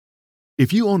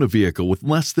If you own a vehicle with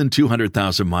less than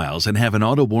 200,000 miles and have an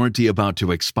auto warranty about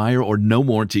to expire or no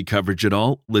warranty coverage at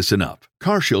all, listen up.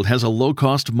 CarShield has a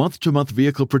low-cost month-to-month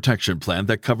vehicle protection plan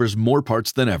that covers more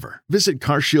parts than ever. Visit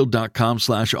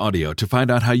carshield.com/audio to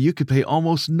find out how you could pay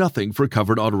almost nothing for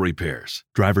covered auto repairs.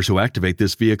 Drivers who activate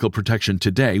this vehicle protection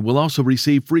today will also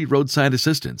receive free roadside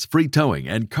assistance, free towing,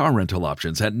 and car rental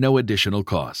options at no additional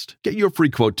cost. Get your free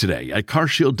quote today at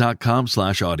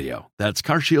carshield.com/audio. That's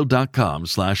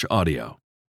carshield.com/audio.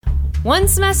 One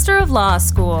semester of law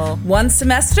school. One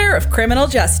semester of criminal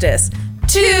justice.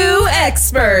 Two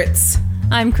experts.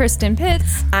 I'm Kristen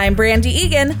Pitts. I'm Brandy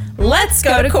Egan. Let's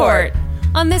go to court.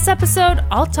 On this episode,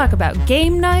 I'll talk about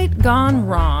game night gone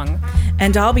wrong.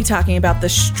 And I'll be talking about the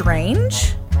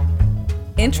strange,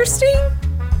 interesting,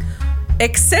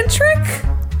 eccentric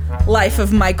life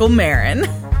of Michael Marin.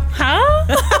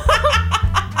 Huh?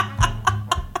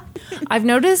 I've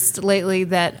noticed lately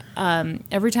that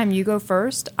every time you go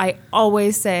first, I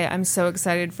always say I'm so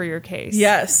excited for your case.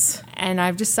 Yes. And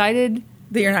I've decided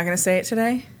that you're not going to say it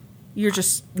today? You're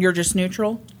just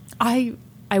neutral? I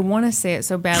want to say it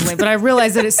so badly, but I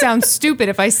realize that it sounds stupid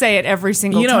if I say it every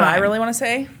single time. You know what I really want to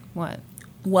say? What?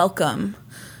 Welcome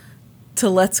to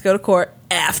Let's Go to Court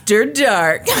After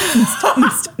Dark. We've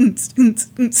never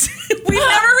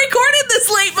recorded this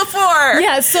late before.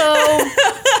 Yeah, so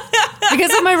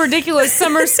because of my ridiculous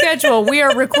summer schedule, we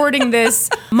are recording this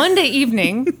Monday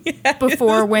evening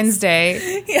before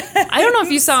Wednesday. Yes. I don't know if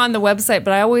you saw on the website,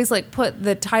 but I always put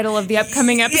the title of the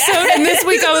upcoming episode. Yes. And this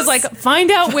week I was like,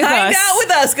 find out with us. Find out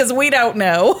with us, because we don't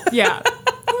know. Yeah.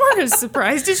 We're as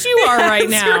surprised as you are right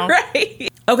now. Right.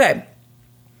 Okay.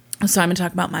 So I'm going to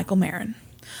talk about Michael Marin.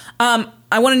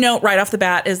 I want to note right off the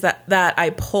bat is that I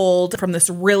pulled from this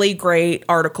really great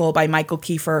article by Michael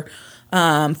Kiefer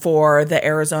for the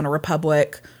Arizona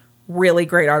Republic. Really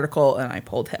great article, and I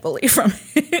pulled heavily from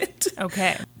it.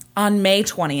 Okay. On May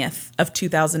 20th of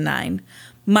 2009,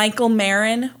 Michael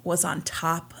Marin was on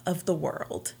top of the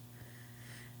world.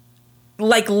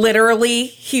 Literally,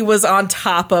 he was on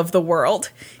top of the world.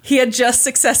 He had just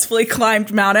successfully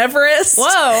climbed Mount Everest.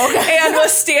 Whoa. Okay. And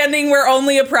was standing where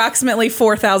only approximately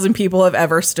 4,000 people have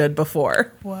ever stood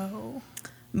before. Whoa.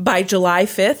 By July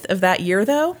 5th of that year,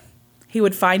 though, he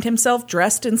would find himself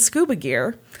dressed in scuba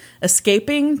gear,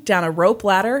 escaping down a rope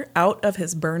ladder out of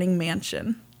his burning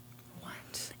mansion.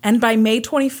 What? And by May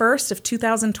 21st of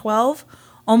 2012...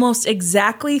 almost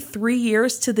exactly 3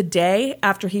 years to the day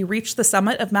after he reached the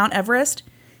summit of Mount Everest,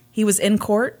 he was in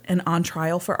court and on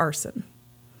trial for arson.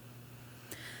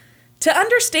 To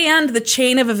understand the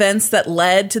chain of events that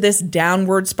led to this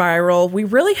downward spiral, we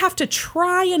really have to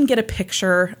try and get a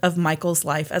picture of Michael's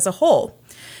life as a whole.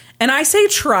 And I say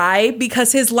try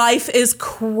because his life is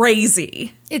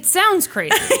crazy. It sounds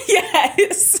crazy.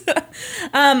 Yes.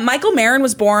 Michael Marin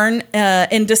was born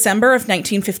in December of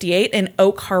 1958 in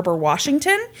Oak Harbor,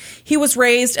 Washington. He was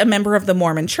raised a member of the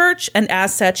Mormon Church, and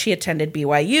as such, he attended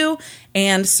BYU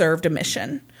and served a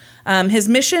mission. His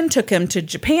mission took him to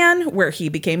Japan, where he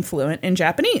became fluent in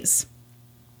Japanese.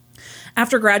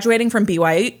 After graduating from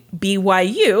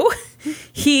BYU,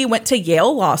 he went to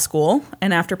Yale Law School,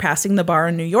 and after passing the bar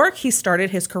in New York, he started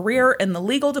his career in the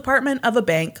legal department of a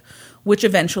bank, which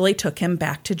eventually took him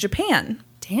back to Japan.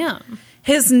 Damn.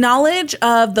 His knowledge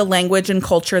of the language and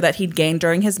culture that he'd gained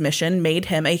during his mission made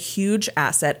him a huge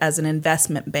asset as an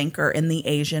investment banker in the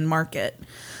Asian market.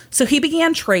 So he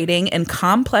began trading in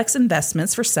complex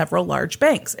investments for several large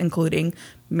banks, including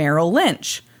Merrill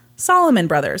Lynch, Salomon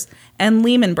Brothers, and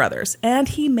Lehman Brothers, and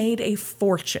he made a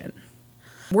fortune.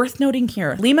 Worth noting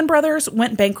here, Lehman Brothers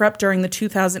went bankrupt during the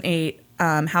 2008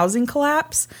 housing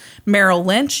collapse. Merrill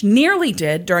Lynch nearly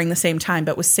did during the same time,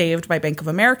 but was saved by Bank of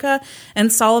America,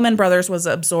 and Salomon Brothers was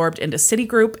absorbed into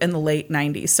Citigroup in the late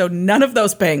 90s. So none of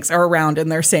those banks are around in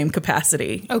their same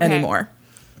capacity anymore.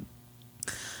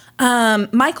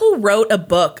 Michael wrote a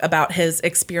book about his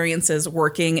experiences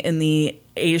working in the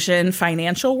Asian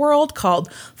financial world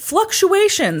called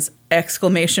Fluctuations! No.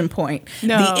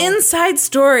 The inside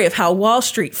story of how Wall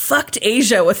Street fucked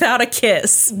Asia without a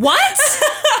kiss. What?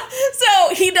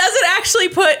 So he doesn't actually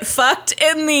put fucked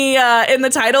in the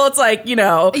title. It's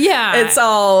it's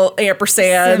all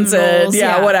ampersands symbols,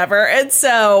 and whatever. And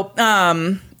so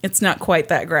it's not quite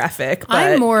that graphic. But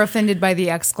I'm more offended by the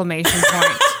exclamation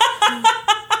point.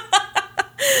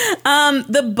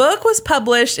 The book was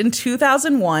published in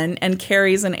 2001 and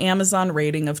carries an Amazon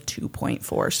rating of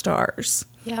 2.4 stars.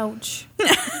 Ouch.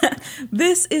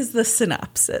 This is the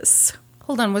synopsis.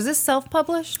 Hold on, was this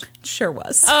self-published? Sure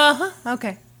was. Uh-huh,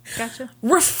 okay. Gotcha.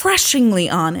 Refreshingly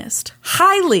honest,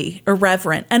 highly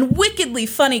irreverent, and wickedly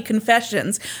funny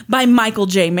confessions by Michael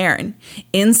J. Marin.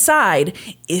 Inside,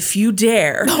 if you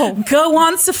dare, go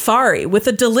on safari with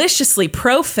a deliciously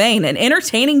profane and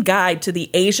entertaining guide to the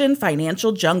Asian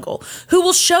financial jungle, who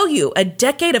will show you a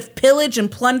decade of pillage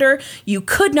and plunder you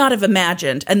could not have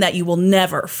imagined and that you will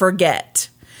never forget.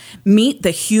 Meet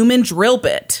the human drill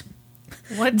bit.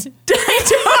 What? I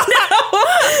don't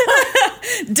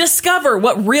know. Discover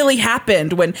what really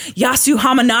happened when Yasu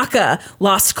Hamanaka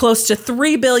lost close to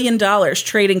 $3 billion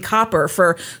trading copper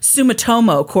for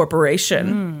Sumitomo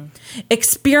Corporation.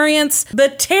 Experience the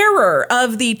terror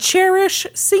of the cherish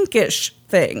sinkish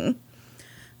thing.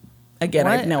 Again,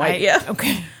 I have no idea.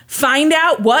 Okay. Find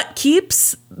out what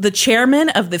keeps the chairman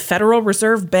of the Federal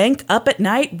Reserve Bank up at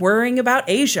night worrying about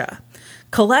Asia.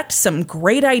 Collect some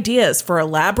great ideas for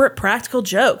elaborate practical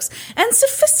jokes and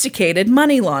sophisticated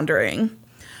money laundering.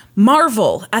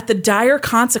 Marvel at the dire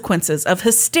consequences of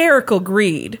hysterical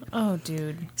greed. Oh,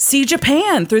 dude. See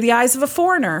Japan through the eyes of a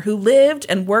foreigner who lived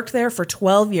and worked there for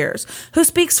 12 years, who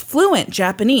speaks fluent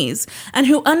Japanese, and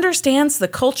who understands the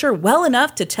culture well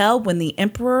enough to tell when the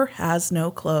emperor has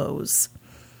no clothes.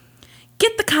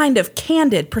 Get the kind of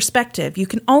candid perspective you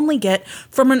can only get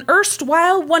from an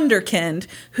erstwhile wunderkind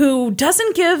who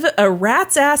doesn't give a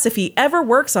rat's ass if he ever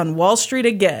works on Wall Street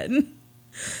again.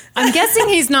 I'm guessing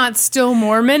he's not still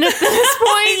Mormon at this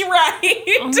point. Right.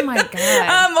 Oh my God.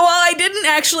 Well, I didn't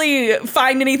actually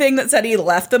find anything that said he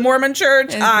left the Mormon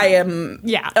church. I am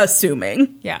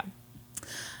assuming. Yeah.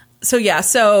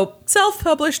 So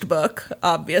self-published book,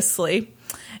 obviously.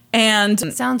 And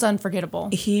sounds unforgettable.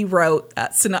 He wrote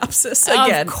that synopsis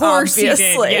again. Of course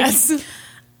obviously. He did, yes.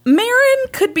 Marin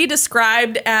could be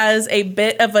described as a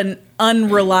bit of an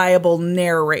unreliable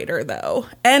narrator, though,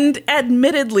 and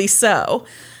admittedly so.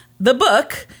 The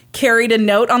book carried a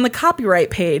note on the copyright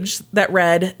page that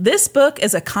read, "This book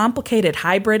is a complicated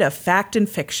hybrid of fact and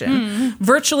fiction.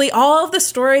 Virtually all of the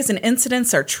stories and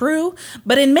incidents are true,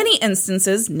 but in many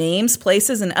instances, names,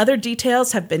 places, and other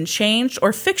details have been changed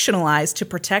or fictionalized to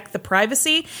protect the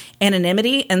privacy,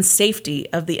 anonymity, and safety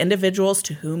of the individuals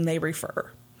to whom they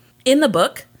refer." In the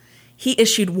book, he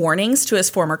issued warnings to his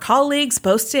former colleagues,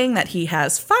 boasting that he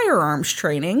has firearms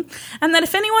training and that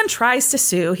if anyone tries to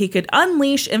sue, he could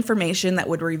unleash information that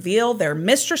would reveal their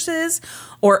mistresses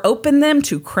or open them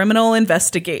to criminal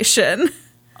investigation.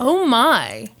 Oh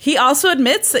my. He also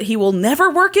admits that he will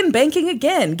never work in banking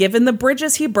again, given the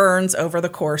bridges he burns over the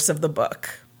course of the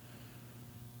book.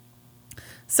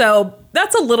 So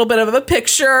that's a little bit of a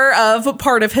picture of a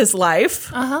part of his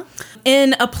life.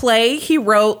 In a play he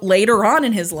wrote later on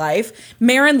in his life,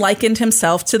 Marin likened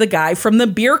himself to the guy from the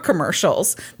beer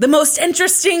commercials, the most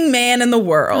interesting man in the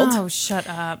world. Oh, shut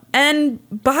up. And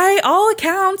by all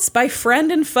accounts, by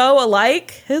friend and foe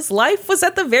alike, his life was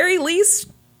at the very least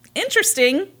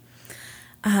interesting.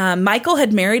 Michael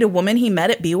had married a woman he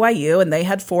met at BYU, and they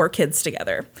had 4 kids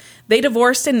together. They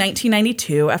divorced in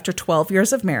 1992 after 12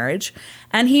 years of marriage,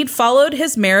 and he'd followed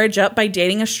his marriage up by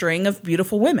dating a string of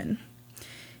beautiful women.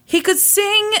 He could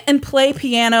sing and play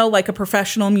piano like a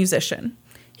professional musician.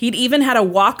 He'd even had a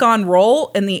walk-on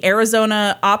role in the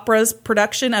Arizona Opera's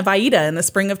production of Aida in the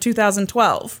spring of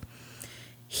 2012.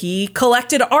 He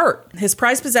collected art. His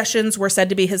prized possessions were said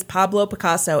to be his Pablo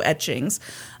Picasso etchings,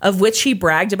 of which he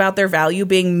bragged about their value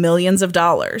being millions of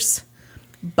dollars.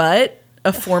 But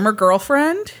a former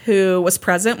girlfriend who was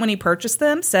present when he purchased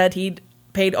them said he'd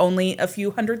paid only a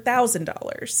few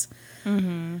 $100,000.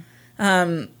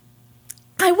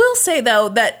 I will say, though,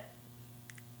 that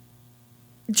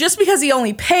just because he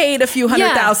only paid a few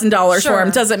 $100,000 for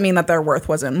them doesn't mean that their worth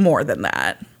wasn't more than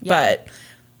that. Yeah. But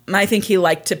I think he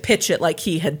liked to pitch it like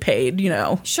he had paid,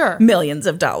 millions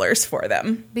of dollars for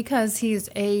them. Because he's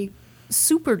a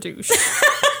super douche.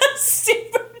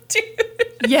 Super douche.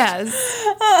 Yes.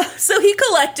 So he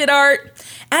collected art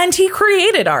and he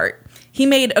created art. He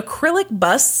made acrylic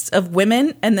busts of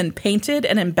women and then painted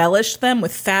and embellished them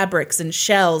with fabrics and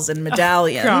shells and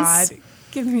medallions. Oh, God.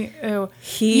 Give me,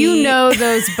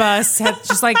 those busts have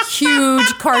just like huge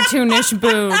cartoonish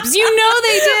boobs. You know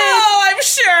they did. Oh, I'm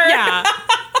sure.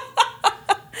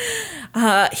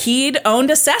 Yeah. He'd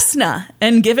owned a Cessna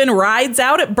and given rides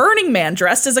out at Burning Man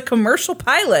dressed as a commercial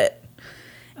pilot.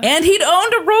 And he'd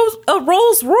owned a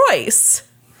Rolls Royce.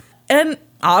 And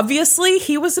obviously,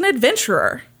 he was an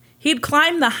adventurer. He'd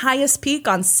climbed the highest peak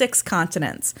on 6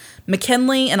 continents.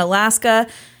 McKinley in Alaska,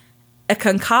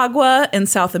 Aconcagua in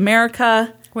South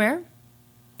America. Where?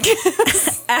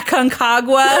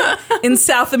 Aconcagua in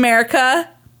South America.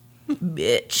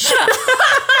 Bitch.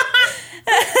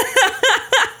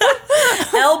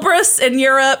 El Elbrus in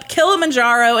Europe,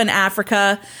 Kilimanjaro in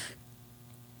Africa,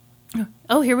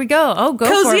 Oh, here we go. Oh, go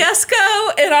for it.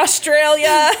 Kosciuszko in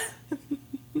Australia,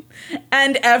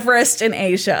 and Everest in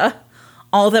Asia.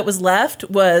 All that was left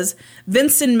was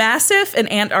Vincent Massif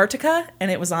in Antarctica,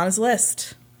 and it was on his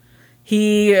list.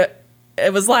 It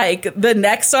was like the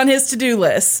next on his to-do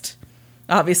list,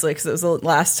 obviously, because it was the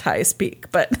last highest peak.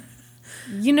 But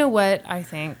You know what I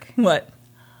think? what?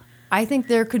 I think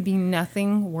there could be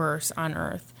nothing worse on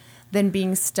Earth than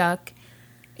being stuck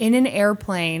in an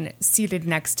airplane seated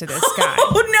next to this guy.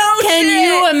 Oh, no Can shit.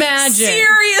 you imagine?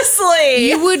 Seriously.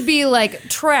 You would be like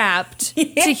trapped to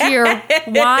hear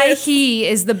why he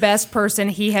is the best person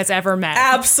he has ever met.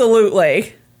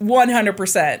 Absolutely.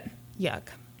 100%. Yuck.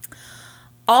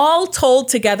 All told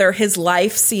together, his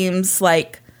life seems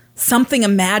like something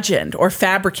imagined or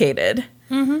fabricated.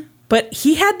 Mm-hmm. But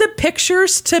he had the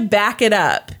pictures to back it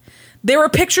up. There were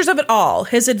pictures of it all.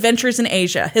 His adventures in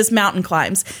Asia, his mountain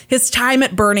climbs, his time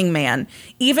at Burning Man,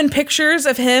 even pictures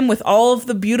of him with all of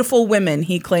the beautiful women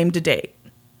he claimed to date.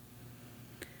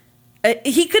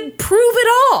 He could prove it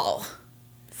all.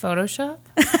 Photoshop?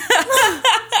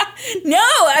 No,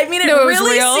 I mean, it No, it was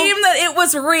really real? seemed that it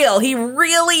was real. He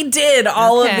really did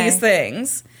all of Okay. these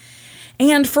things.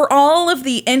 And for all of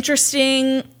the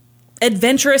interesting,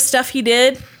 adventurous stuff he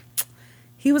did,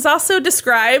 he was also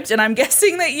described, and I'm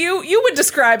guessing that you would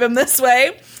describe him this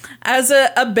way, as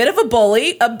a bit of a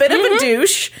bully, a bit of a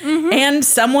douche, and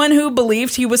someone who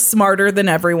believed he was smarter than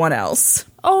everyone else.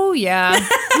 Oh, yeah.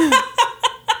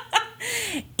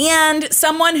 And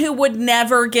someone who would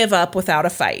never give up without a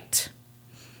fight.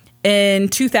 In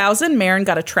 2000, Marin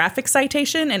got a traffic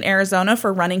citation in Arizona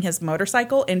for running his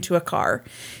motorcycle into a car.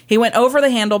 He went over the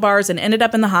handlebars and ended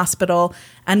up in the hospital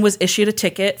and was issued a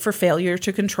ticket for failure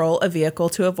to control a vehicle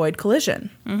to avoid collision.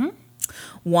 Mm-hmm.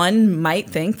 One might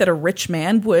think that a rich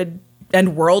man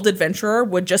and world adventurer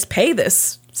would just pay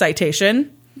this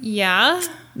citation. Yeah.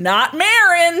 Not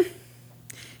Marin.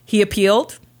 He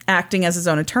appealed, acting as his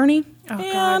own attorney,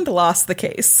 and lost the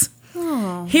case.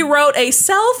 He wrote a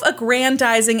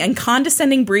self-aggrandizing and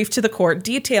condescending brief to the court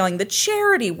detailing the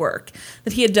charity work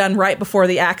that he had done right before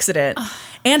the accident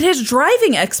and his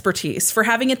driving expertise for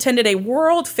having attended a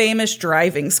world-famous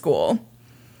driving school.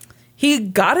 He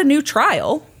got a new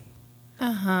trial,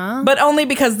 but only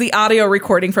because the audio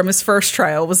recording from his first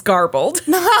trial was garbled.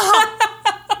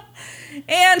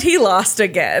 And he lost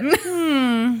again.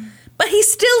 But he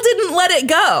still didn't let it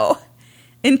go.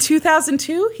 In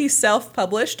 2002, he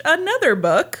self-published another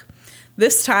book,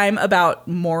 this time about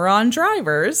moron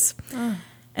drivers.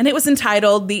 And it was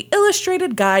entitled The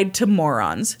Illustrated Guide to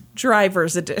Morons,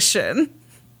 Driver's Edition.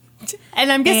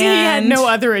 And I'm guessing he had no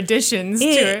other additions to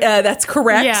it. That's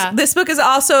correct. Yeah. This book is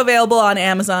also available on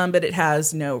Amazon, but it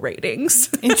has no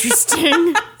ratings.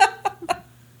 Interesting.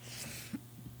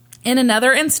 In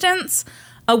another instance,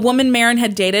 a woman Marin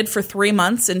had dated for 3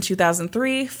 months in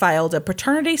 2003 filed a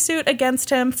paternity suit against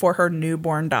him for her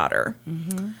newborn daughter.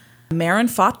 Marin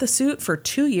fought the suit for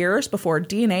 2 years before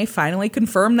DNA finally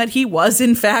confirmed that he was,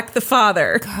 in fact, the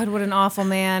father. God, what an awful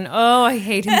man. Oh, I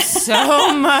hate him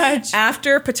so much.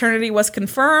 After paternity was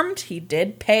confirmed, he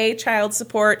did pay child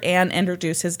support and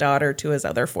introduce his daughter to his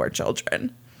other 4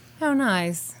 children. How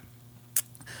nice.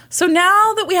 So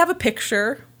now that we have a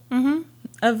picture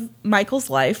of Michael's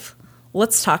life,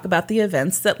 let's talk about the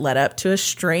events that led up to a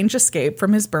strange escape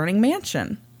from his burning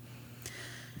mansion.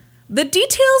 The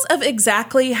details of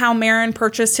exactly how Marin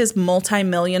purchased his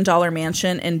multi-million-dollar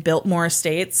mansion in Biltmore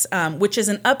Estates, which is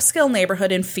an upscale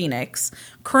neighborhood in Phoenix.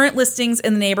 Current listings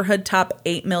in the neighborhood top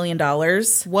 $8 million.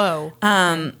 Whoa.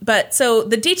 But so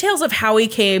the details of how he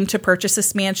came to purchase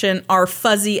this mansion are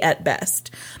fuzzy at best.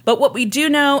 But what we do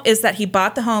know is that he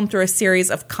bought the home through a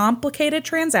series of complicated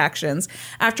transactions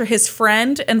after his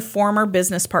friend and former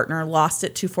business partner lost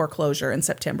it to foreclosure in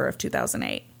September of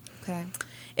 2008. Okay.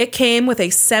 It came with a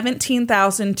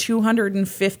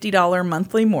 $17,250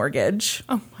 monthly mortgage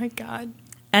Oh, my God.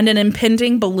 and an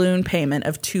impending balloon payment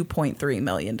of $2.3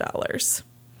 million.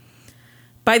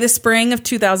 By the spring of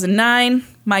 2009,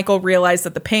 Michael realized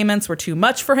that the payments were too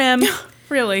much for him.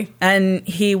 Really? And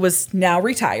he was now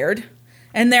retired.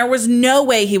 And there was no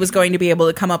way he was going to be able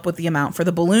to come up with the amount for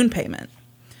the balloon payment.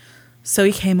 So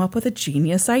he came up with a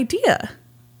genius idea.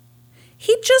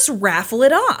 He'd just raffle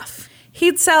it off.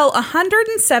 He'd sell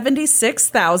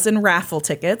 176,000 raffle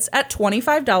tickets at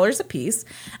 $25 a piece,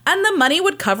 and the money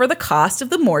would cover the cost of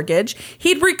the mortgage.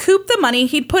 He'd recoup the money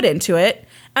he'd put into it,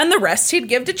 and the rest he'd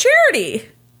give to charity.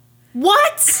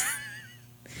 What?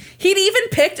 He'd even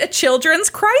picked a children's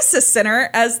crisis center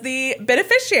as the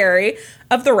beneficiary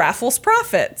of the raffle's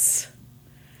profits.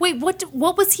 Wait,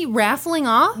 what was he raffling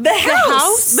off? The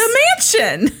house? The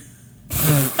mansion.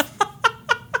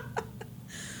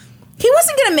 He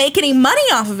wasn't going to make any money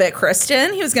off of it,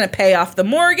 Kristen. He was going to pay off the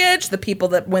mortgage, the people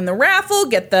that win the raffle,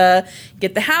 get the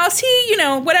house. He,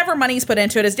 whatever money he's put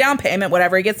into it, his down payment,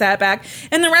 whatever, he gets that back.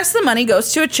 And the rest of the money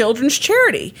goes to a children's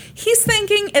charity. He's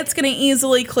thinking it's going to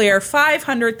easily clear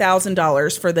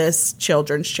 $500,000 for this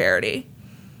children's charity.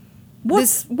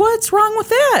 What's wrong with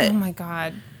that? Oh,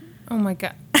 my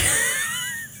God.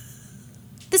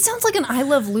 This sounds like an I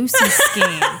Love Lucy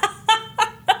scheme.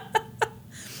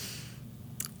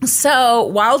 So,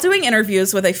 while doing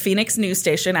interviews with a Phoenix news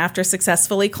station after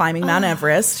successfully climbing Mount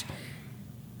Everest,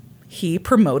 he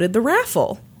promoted the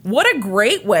raffle. What a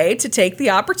great way to take the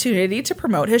opportunity to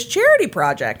promote his charity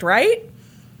project, right?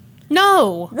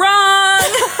 No. Wrong!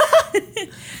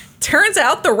 Turns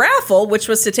out the raffle, which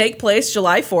was to take place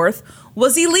July 4th,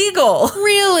 was illegal.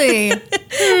 Really?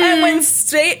 And when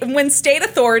state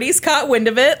authorities caught wind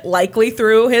of it, likely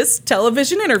through his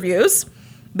television interviews,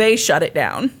 they shut it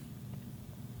down.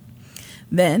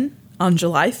 Then, on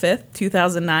July 5th,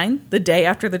 2009, the day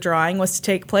after the drawing was to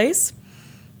take place,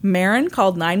 Marin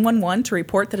called 911 to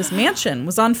report that his mansion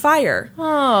was on fire.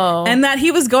 Oh. And that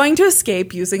he was going to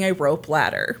escape using a rope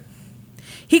ladder.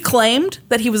 He claimed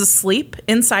that he was asleep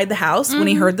inside the house when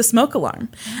he heard the smoke alarm.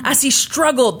 As he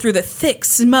struggled through the thick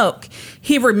smoke,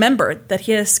 he remembered that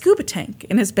he had a scuba tank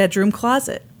in his bedroom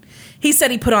closet. He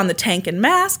said he put on the tank and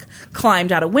mask,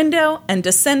 climbed out a window, and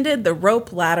descended the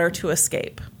rope ladder to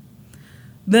escape.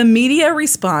 The media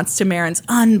response to Marin's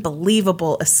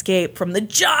unbelievable escape from the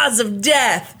jaws of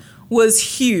death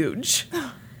was huge.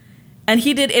 And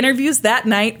he did interviews that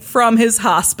night from his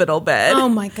hospital bed. Oh,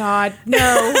 my God.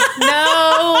 No.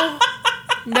 No.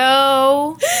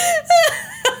 No.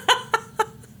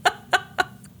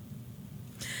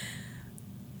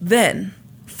 Then,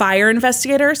 fire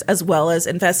investigators, as well as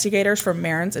investigators from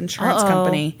Marin's insurance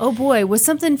company, Oh, boy. Was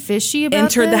something fishy about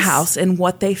entered the this? house, and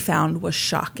what they found was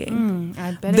shocking.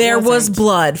 I bet There it was wasn't.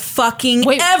 blood fucking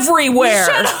everywhere.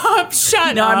 Shut up.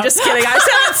 Shut No, up. I'm just kidding. I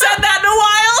haven't said that in a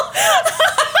while.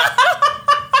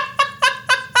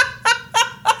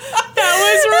 That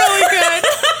was really good.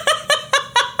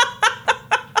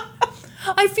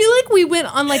 I feel like we went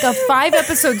on like a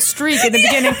 5-episode streak in the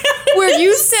beginning where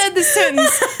you said the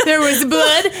sentence, there was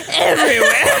blood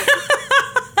everywhere.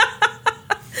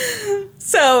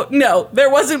 So, no, there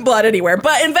wasn't blood anywhere.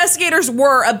 But investigators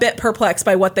were a bit perplexed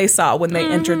by what they saw when they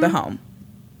entered the home.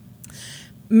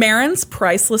 Marin's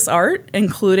priceless art,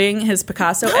 including his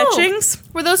Picasso etchings,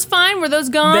 Were those fine? Were those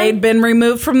gone? they'd been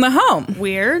removed from the home,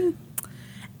 Weird.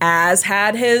 as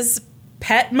had his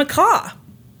pet macaw,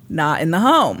 not in the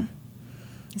home.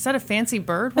 Is that a fancy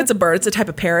bird? That's a bird. It's a type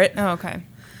of parrot. Oh, okay.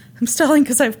 I'm stalling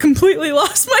because I've completely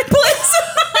lost my place.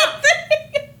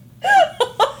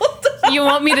 You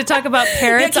want me to talk about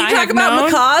parrots? Can you I talk have about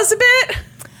known? macaws a bit?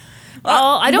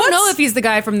 Well, I don't what's- know if he's the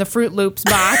guy from the Fruit Loops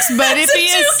box, but if he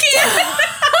is,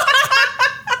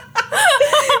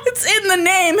 It's in the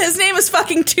name. His name is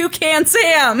fucking Toucan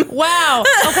Sam. wow.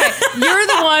 Okay, you're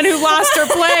the one who lost her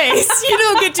place. You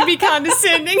don't get to be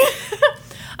condescending.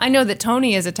 I know that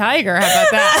Tony is a tiger. How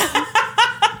about that?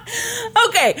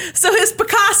 Okay, so his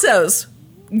Picasso's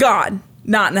gone,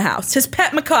 not in the house. His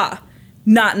pet macaw,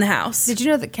 not in the house. Did you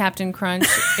know that Captain Crunch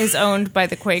is owned by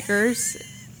the Quakers?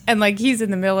 And like he's in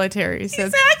the military, so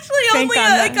He's actually think only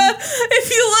on like that. if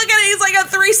you look at it,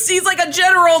 he's like a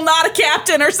general, not a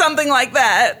captain or something like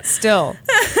that. Still,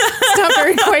 it's not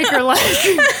very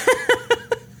Quaker-like.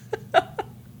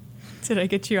 Did I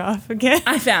get you off again?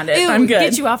 I found it. Ew, I'm good.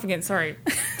 Get you off again. Sorry.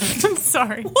 I'm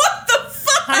sorry. What the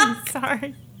fuck? I'm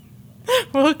sorry.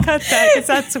 We'll cut that because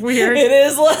that's weird. It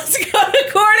is Let's Go to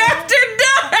Court After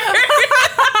Dark.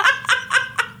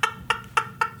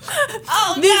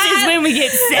 Oh, This God. is when we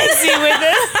get sexy with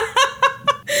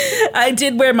it. I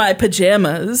did wear my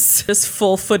pajamas, just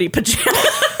full footy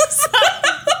pajamas.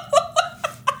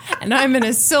 And I'm in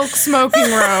a silk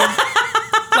smoking robe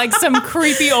like some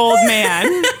creepy old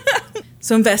man.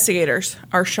 So investigators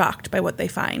are shocked by what they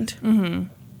find. Mm-hmm.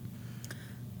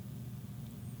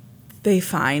 They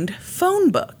find phone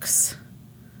books.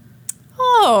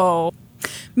 Oh.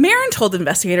 Marin told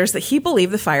investigators that he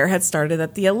believed the fire had started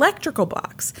at the electrical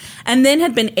box and then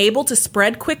had been able to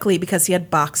spread quickly because he had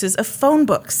boxes of phone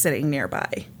books sitting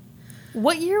nearby.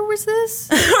 What year was this?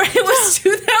 It was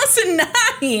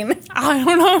 2009. I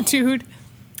don't know, dude.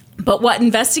 But what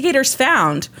investigators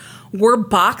found were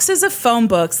boxes of phone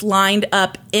books lined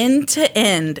up end to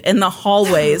end in the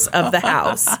hallways of the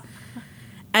house.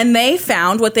 And they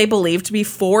found what they believed to be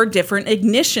 4 different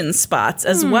ignition spots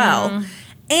as well.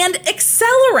 And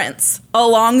accelerants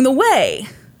along the way.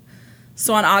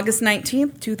 So on August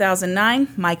 19th, 2009,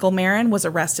 Michael Marin was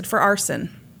arrested for arson.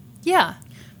 Yeah.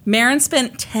 Marin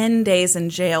spent 10 days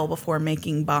in jail before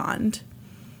making bond.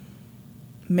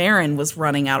 Marin was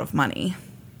running out of money.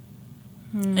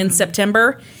 In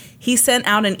September, he sent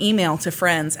out an email to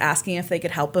friends asking if they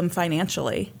could help him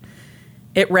financially.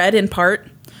 It read in part,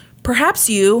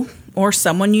 "Perhaps you or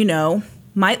someone you know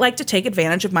might like to take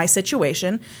advantage of my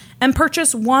situation and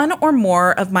purchase one or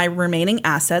more of my remaining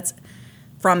assets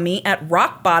from me at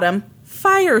rock bottom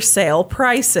fire sale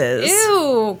prices."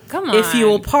 Ew, come on. If you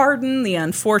will pardon the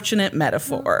unfortunate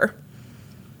metaphor.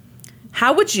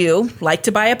 How would you like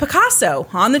to buy a Picasso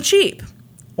on the cheap?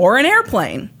 Or an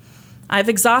airplane? I've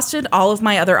exhausted all of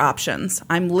my other options.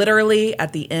 I'm literally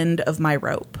at the end of my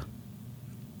rope.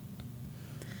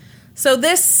 So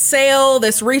this sale,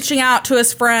 this reaching out to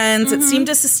his friends, it seemed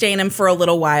to sustain him for a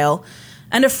little while.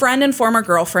 And a friend and former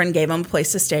girlfriend gave him a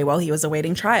place to stay while he was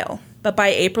awaiting trial. But by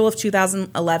April of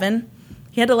 2011,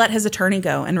 he had to let his attorney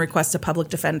go and request a public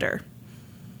defender.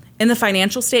 In the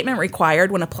financial statement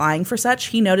required when applying for such,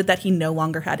 he noted that he no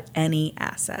longer had any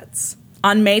assets.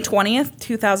 On May 20th,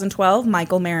 2012,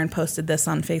 Michael Marin posted this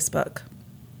on Facebook.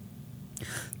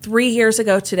 3 years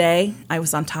ago today, I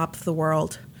was on top of the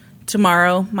world.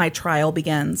 Tomorrow, my trial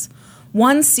begins.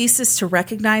 One ceases to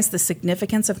recognize the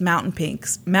significance of mountain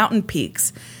peaks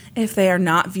if they are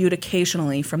not viewed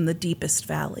occasionally from the deepest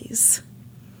valleys.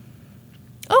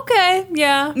 Okay,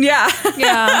 yeah. Yeah.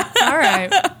 Yeah, all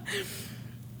right.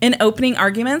 In opening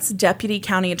arguments, Deputy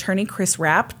County Attorney Chris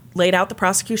Rapp laid out the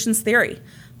prosecution's theory.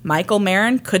 Michael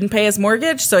Marin couldn't pay his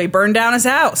mortgage, so he burned down his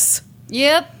house.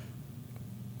 Yep.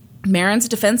 Marin's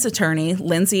defense attorney,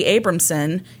 Lindsay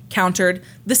Abramson, countered,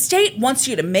 "The state wants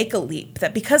you to make a leap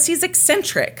that because he's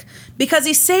eccentric, because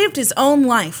he saved his own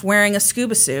life wearing a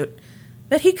scuba suit,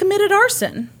 that he committed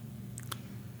arson."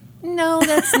 No,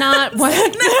 that's not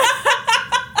what...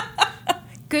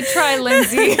 Good try,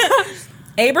 Lindsay.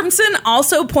 Abramson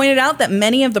also pointed out that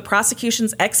many of the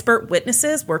prosecution's expert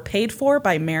witnesses were paid for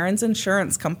by Marin's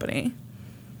insurance company.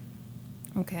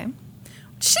 Okay.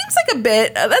 Seems like a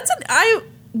bit...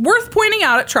 worth pointing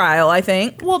out at trial, I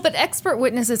think. Well, but expert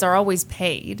witnesses are always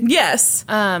paid. Yes.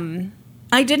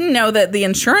 I didn't know that the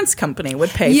insurance company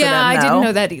would pay for them, Yeah, I though. didn't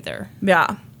know that either.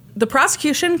 Yeah. The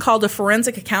prosecution called a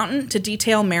forensic accountant to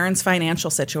detail Marin's financial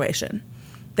situation.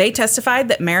 They testified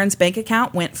that Marin's bank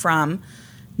account went from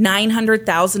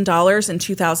 $900,000 in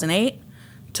 2008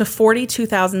 to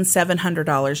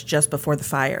 $42,700 just before the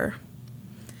fire.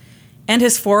 And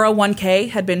his 401k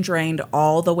had been drained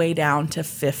all the way down to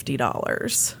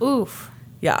 $50. Oof.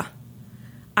 Yeah.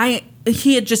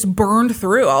 He had just burned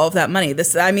through all of that money.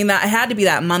 That had to be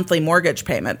that monthly mortgage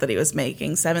payment that he was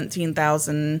making,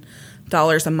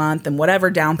 $17,000 a month, and whatever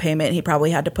down payment he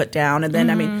probably had to put down. And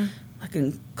then, like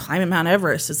climbing Mount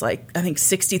Everest is like, I think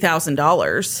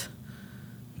 $60,000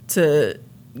 to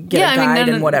get a guide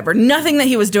and whatever. Nothing that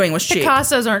he was doing was cheap.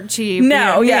 Picassos aren't cheap.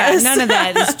 No, yes. None of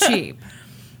that is cheap.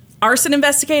 Arson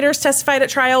investigators testified at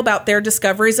trial about their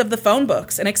discoveries of the phone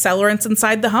books and accelerants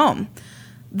inside the home.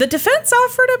 The defense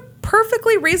offered a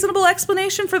perfectly reasonable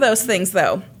explanation for those things,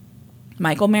 though.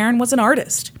 Michael Marin was an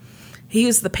artist. He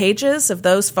used the pages of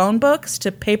those phone books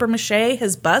to papier-mâché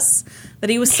his busts that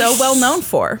he was so well known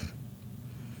for.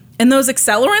 And those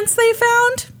accelerants they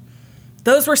found,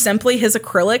 those were simply his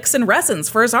acrylics and resins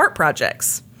for his art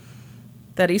projects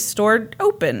that he stored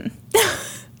open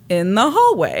in the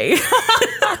hallway.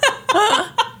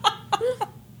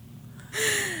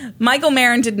 Michael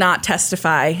Marin did not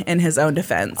testify in his own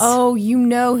defense. Oh,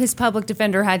 his public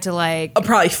defender had to I'll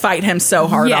probably fight him so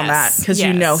hard on that because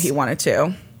he wanted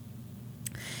to.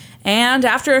 And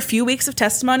after a few weeks of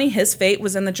testimony, his fate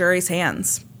was in the jury's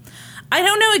hands. I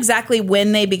don't know exactly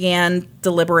when they began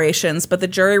deliberations, but the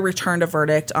jury returned a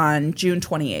verdict on June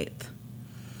 28th.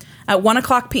 At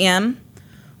 1:00 p.m.,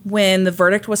 when the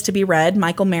verdict was to be read,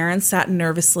 Michael Marin sat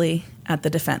nervously at the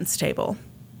defense table.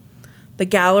 The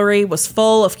gallery was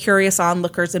full of curious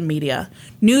onlookers and media.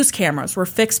 News cameras were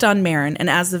fixed on Marin,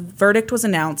 and as the verdict was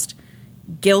announced,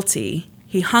 guilty,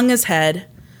 he hung his head,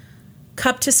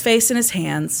 cupped his face in his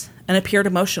hands, and appeared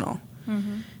emotional.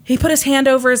 Mm-hmm. He put his hand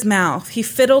over his mouth. He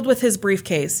fiddled with his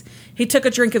briefcase. He took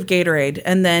a drink of Gatorade,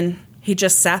 and then he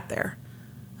just sat there,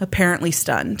 apparently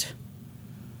stunned.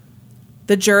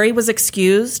 The jury was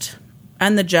excused,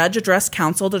 and the judge addressed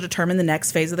counsel to determine the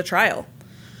next phase of the trial.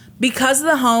 Because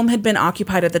the home had been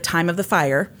occupied at the time of the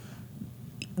fire,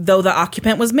 though the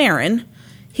occupant was Marin,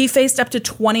 he faced up to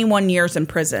 21 years in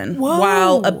prison,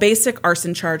 while a basic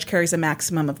arson charge carries a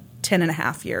maximum of 10 and a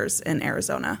half years in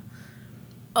Arizona.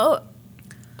 Oh,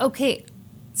 okay.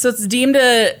 So it's deemed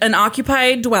an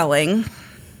occupied dwelling.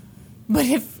 But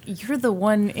if you're the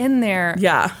one in there,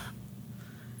 Yeah.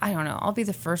 I don't know. I'll be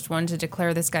the first one to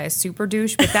declare this guy a super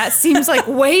douche, but that seems like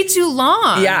way too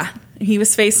long. Yeah. He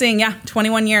was facing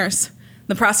 21 years.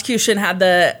 The prosecution had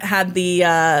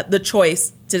the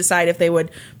choice to decide if they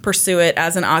would pursue it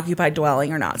as an occupied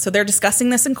dwelling or not. So they're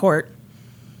discussing this in court.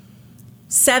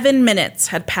 7 minutes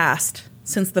had passed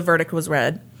since the verdict was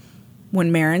read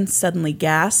when Marin suddenly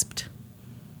gasped,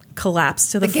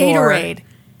 collapsed to the floor, Gatorade,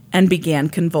 and began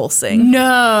convulsing.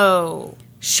 No.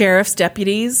 Sheriff's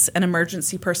deputies and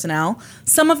emergency personnel,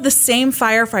 some of the same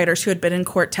firefighters who had been in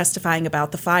court testifying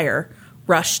about the fire,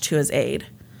 rushed to his aid.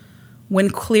 When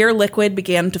clear liquid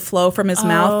began to flow from his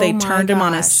mouth, they turned him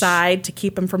on his side to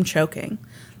keep him from choking.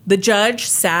 The judge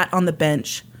sat on the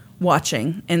bench,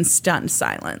 watching in stunned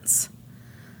silence.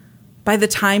 By the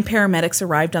time paramedics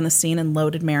arrived on the scene and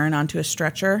loaded Marin onto a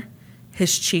stretcher,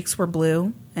 his cheeks were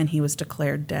blue and he was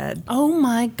declared dead. Oh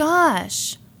my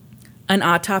gosh. An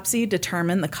autopsy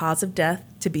determined the cause of death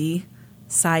to be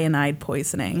cyanide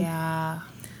poisoning. Yeah.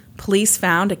 Police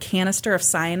found a canister of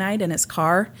cyanide in his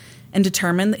car and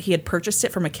determined that he had purchased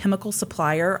it from a chemical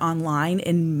supplier online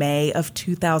in May of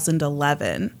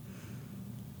 2011.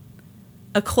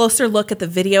 A closer look at the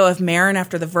video of Marin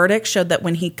after the verdict showed that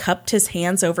when he cupped his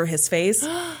hands over his face,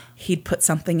 he'd put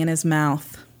something in his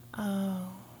mouth. Oh.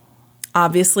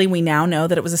 Obviously, we now know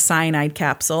that it was a cyanide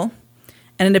capsule,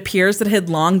 and it appears that it had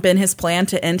long been his plan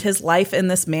to end his life in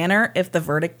this manner if the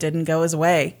verdict didn't go his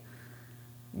way.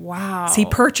 Wow. So he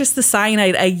purchased the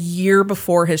cyanide a year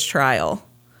before his trial.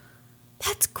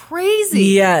 That's crazy.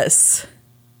 Yes.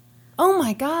 Oh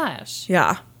my gosh.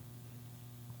 Yeah.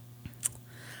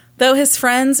 Though his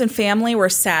friends and family were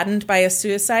saddened by his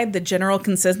suicide, the general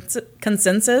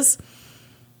consensus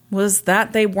was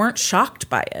that they weren't shocked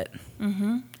by it.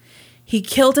 Mm-hmm. He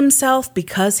killed himself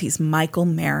because he's Michael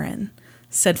Marin,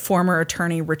 said former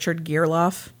attorney Richard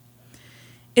Gearloff.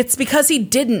 It's because he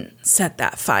didn't set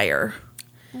that fire.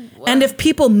 What? And if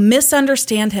people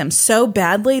misunderstand him so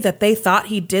badly that they thought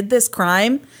he did this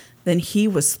crime, then he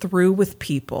was through with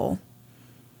people.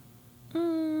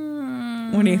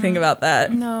 What do you think about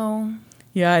that? No.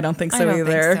 Yeah, I don't think so I don't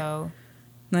either. think so.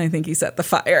 I think he set the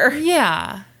fire.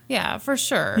 Yeah. Yeah, for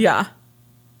sure. Yeah.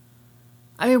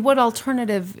 I mean, what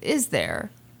alternative is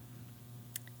there?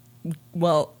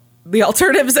 Well, the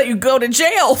alternative is that you go to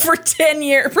jail for 10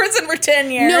 years, prison for 10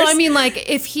 years. No, I mean, like,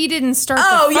 if he didn't start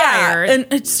the fire. Yeah.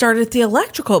 And it started at the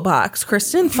electrical box,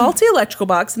 Kristen, faulty electrical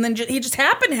box. And then he just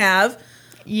happened to have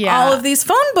all of these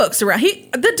phone books around.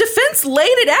 The defense laid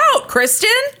it out,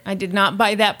 Kristen. I did not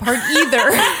buy that part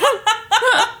either.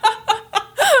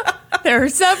 There are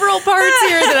several parts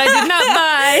here that I did not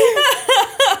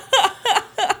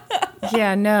buy.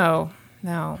 Yeah, no.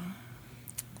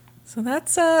 So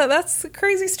that's the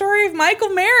crazy story of Michael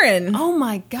Marin. Oh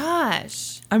my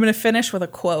gosh. I'm going to finish with a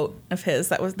quote of his.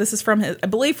 This is from his, I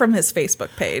believe, from his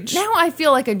Facebook page. Now I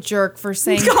feel like a jerk for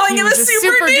saying calling he him was a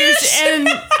super douche. And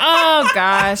oh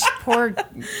gosh, poor.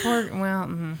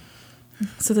 Well.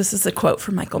 So this is a quote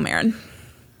from Michael Marin.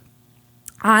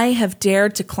 I have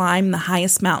dared to climb the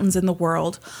highest mountains in the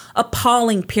world,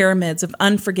 appalling pyramids of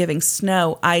unforgiving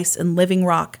snow, ice, and living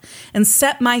rock, and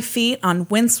set my feet on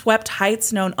windswept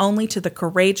heights known only to the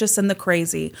courageous and the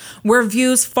crazy, where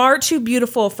views far too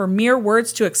beautiful for mere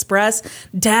words to express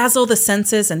dazzle the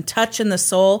senses and touch in the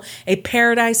soul, a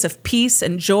paradise of peace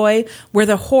and joy, where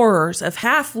the horrors of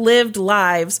half-lived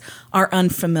lives are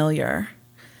unfamiliar.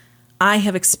 I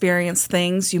have experienced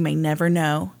things you may never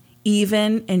know,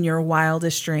 even in your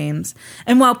wildest dreams.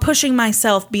 And while pushing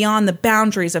myself beyond the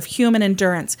boundaries of human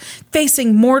endurance,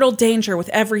 facing mortal danger with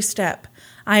every step,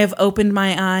 I have opened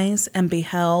my eyes and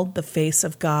beheld the face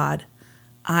of God.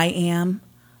 I am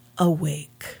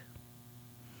awake.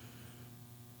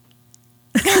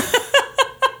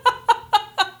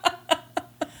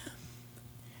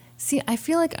 See, I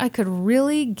feel like I could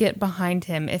really get behind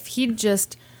him if he'd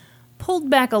just pulled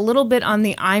back a little bit on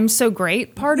the I'm so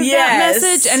great part of that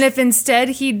message. And if instead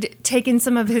he'd taken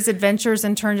some of his adventures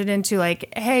and turned it into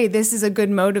like, hey, this is a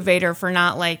good motivator for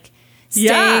not like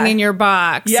staying in your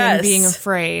box and being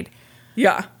afraid.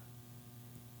 Yeah.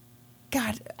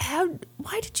 God,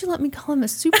 why did you let me call him a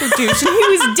super douche? And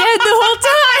he was dead the whole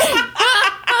time.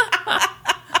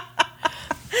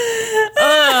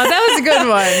 Oh, that was a good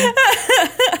one.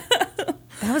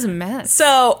 That was a mess.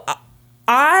 So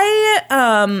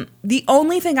the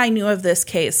only thing I knew of this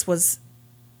case was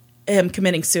him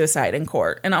committing suicide in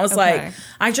court. And I was like,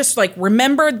 I just like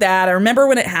remembered that. I remember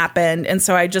when it happened. And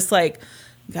so I just like,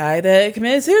 guy that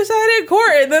committed suicide in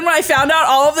court. And then when I found out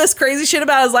all of this crazy shit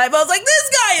about his life, I was like, this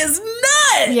guy is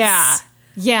nuts. Yeah.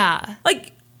 Yeah.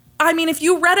 Like, if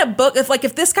you read a book,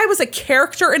 if this guy was a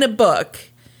character in a book,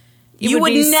 you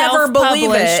would be never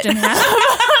believe self-published it. and have-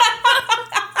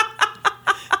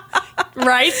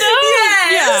 right, though?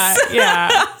 Yes.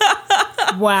 Yeah.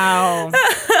 Wow.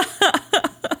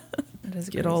 That is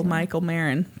Good old Michael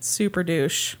Marin. Super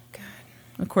douche. God.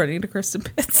 According to Kristen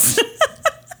Pitts.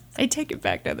 I take it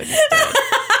back now that he's dead.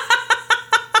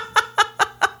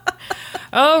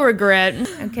 Oh, regret.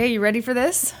 Okay, you ready for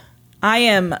this? I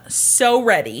am so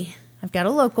ready. I've got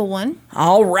a local one.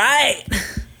 All right.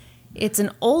 It's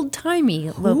an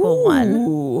old-timey local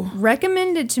one.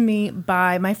 Recommended to me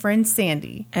by my friend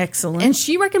Sandy. Excellent. And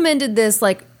she recommended this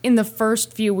like in the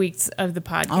first few weeks of the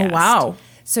podcast. Oh, wow.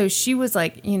 So she was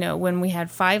like, when we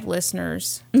had 5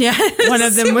 listeners, Yeah. one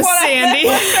of them was Sandy.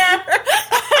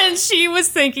 And she was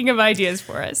thinking of ideas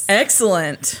for us.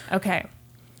 Excellent. Okay.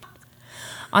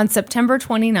 On September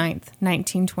 29th,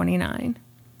 1929,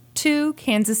 2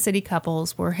 Kansas City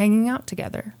couples were hanging out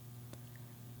together.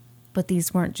 But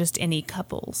these weren't just any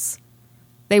couples.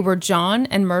 They were John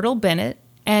and Myrtle Bennett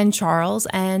and Charles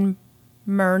and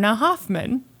Myrna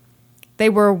Hoffman. They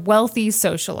were wealthy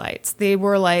socialites. They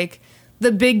were like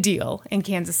the big deal in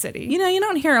Kansas City. You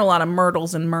don't hear a lot of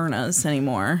Myrtles and Myrnas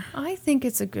anymore. I think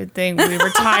it's a good thing we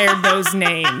retired those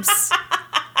names.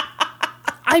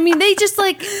 They just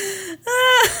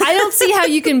I don't see how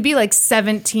you can be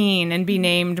 17 and be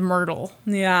named Myrtle.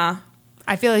 Yeah.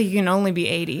 I feel like you can only be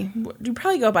 80. You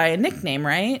probably go by a nickname,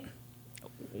 right?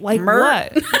 Like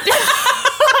Myrt? what?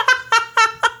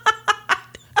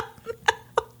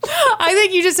 I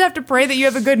think you just have to pray that you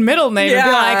have a good middle name and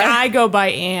be like, I go by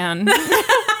Anne.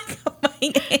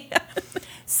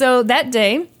 So that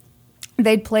day,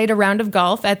 they'd played a round of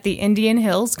golf at the Indian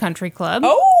Hills Country Club.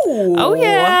 Oh,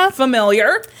 yeah.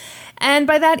 Familiar. And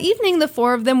by that evening, the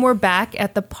 4 of them were back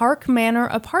at the Park Manor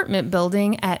apartment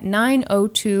building at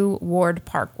 902 Ward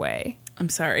Parkway. I'm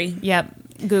sorry. Yep,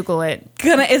 Google it.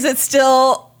 I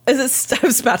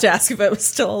was about to ask if it was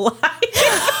still alive.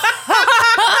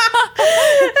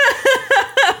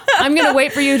 I'm going to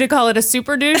wait for you to call it a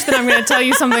super douche, then I'm going to tell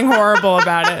you something horrible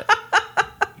about it.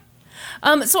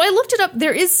 So I looked it up.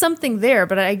 There is something there,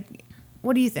 but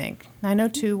what do you think?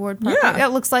 902 Ward Parkway? Yeah.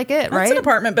 That looks like it, right? That's an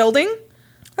apartment building.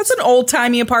 That's an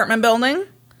old-timey apartment building.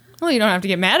 Well, you don't have to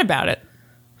get mad about it.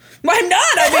 I'm not.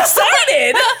 I'm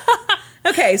excited.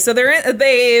 Okay, so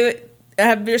they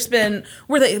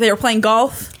were playing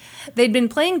golf? They'd been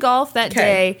playing golf that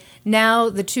day. Now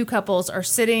the 2 couples are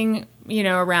sitting,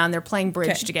 around. They're playing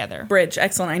bridge together. Bridge.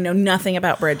 Excellent. I know nothing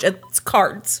about bridge. It's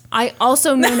cards. I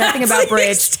also know nothing about That's the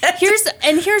bridge. extent.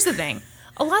 Here's the thing.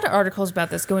 A lot of articles about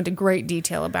this go into great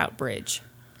detail about bridge.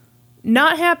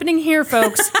 Not happening here,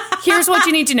 folks. Here's what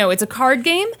you need to know. It's a card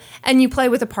game, and you play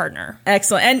with a partner.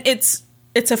 Excellent. And it's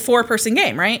a 4-person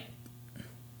game, right?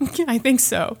 I think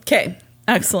so. Okay.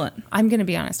 Excellent. I'm going to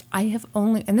be honest. I have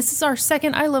only, and this is our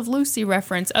second I Love Lucy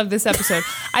reference of this episode.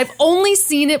 I've only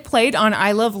seen it played on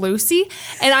I Love Lucy,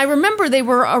 and I remember they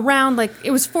were around,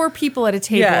 it was 4 people at a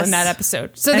table in that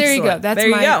episode. So there you go. That's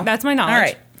my knowledge. All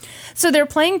right. So they're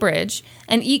playing bridge,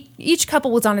 and each couple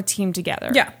was on a team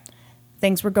together. Yeah.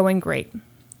 Things were going great.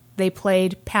 They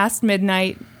played past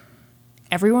midnight.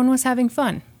 Everyone was having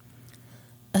fun.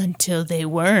 Until they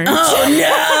weren't.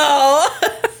 Oh,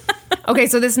 no! Okay,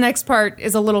 so this next part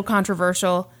is a little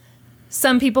controversial.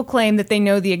 Some people claim that they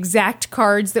know the exact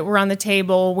cards that were on the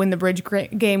table when the bridge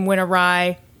game went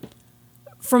awry.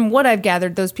 From what I've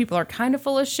gathered, those people are kind of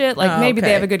full of shit. Maybe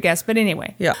they have a good guess. But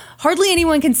anyway, hardly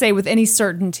anyone can say with any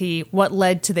certainty what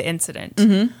led to the incident.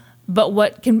 Mm-hmm. But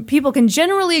what people can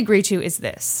generally agree to is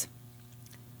this.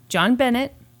 John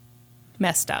Bennett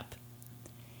messed up.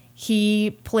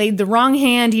 He played the wrong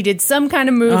hand. He did some kind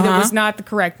of move that was not the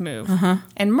correct move.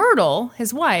 And Myrtle,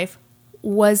 his wife,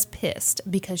 was pissed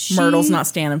because Myrtle's not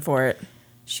standing for it.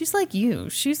 She's like you.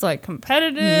 She's like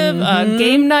competitive.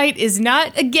 Game night is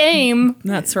not a game.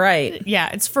 That's right. Yeah,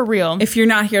 it's for real. If you're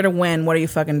not here to win, what are you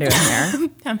fucking doing here?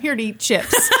 I'm here to eat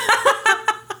chips.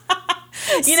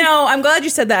 I'm glad you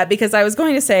said that because I was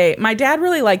going to say my dad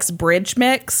really likes bridge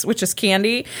mix, which is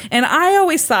candy. And I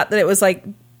always thought that it was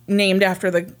named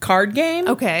after the card game.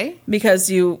 Okay.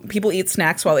 Because people eat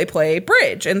snacks while they play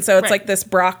bridge. And so it's like this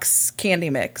Brock's candy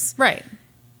mix. Right.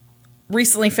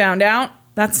 Recently found out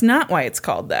that's not why it's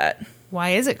called that.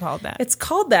 Why is it called that? It's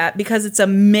called that because it's a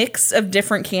mix of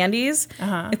different candies.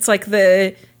 It's like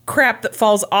the crap that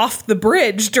falls off the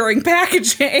bridge during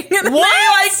packaging. And they put it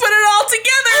all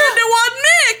together into one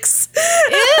mix. Ew.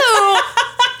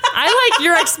 I like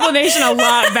your explanation a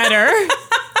lot better.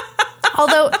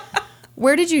 Although,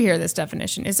 where did you hear this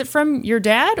definition? Is it from your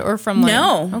dad or from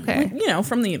No. Okay.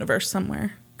 From the universe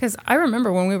somewhere. Because I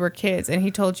remember when we were kids and he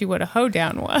told you what a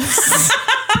hoedown was.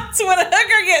 It's when a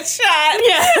hooker gets shot.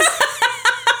 Yes.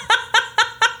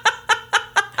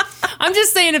 I'm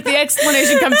just saying if the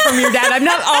explanation comes from your dad, I'm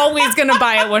not always going to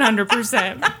buy it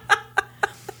 100%.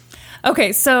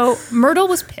 Okay, so Myrtle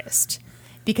was pissed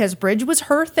because bridge was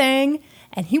her thing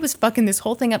and he was fucking this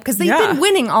whole thing up because they've been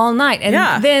winning all night.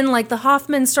 And then like the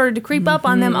Hoffmans started to creep up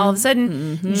on them. All of a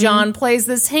sudden, John plays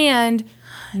this hand.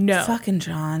 No. Fucking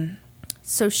John.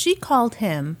 So she called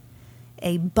him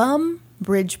a bum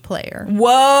bridge player.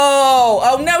 Whoa.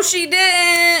 Oh, no, she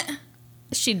didn't.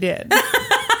 She did.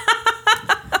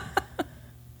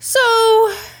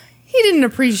 So he didn't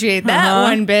appreciate that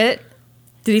one bit.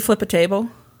 Did he flip a table?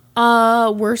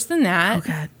 Worse than that. Oh,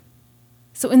 God.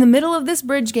 So in the middle of this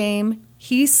bridge game,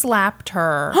 he slapped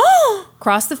her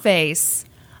across the face.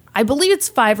 I believe it's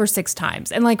 5 or 6 times.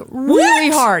 And like really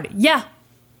hard. Yeah.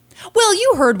 Well,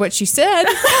 you heard what she said.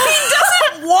 He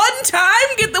doesn't one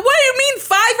time get the... What do you mean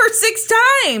 5 or 6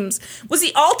 times? Was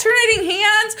he alternating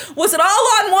hands? Was it all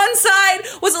on one side?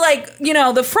 Was it like, you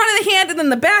know, the front of the hand and then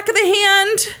the back of the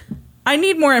hand? I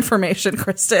need more information,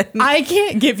 Kristen. I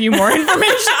can't give you more information.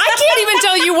 I can't even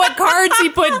tell you what cards he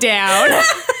put down.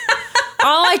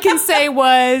 All I can say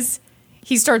was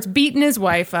he starts beating his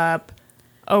wife up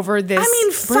over this. I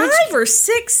mean, bridge. 5 or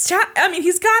 6 times. I mean,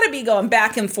 he's got to be going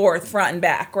back and forth, front and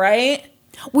back, right?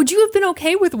 Would you have been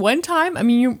okay with one time? I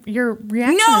mean, your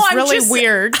reaction is really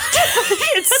weird.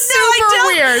 It's super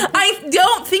weird. I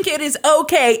don't think it is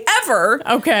okay ever.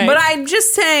 Okay. But I'm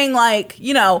just saying, like,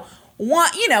 you know,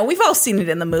 we've all seen it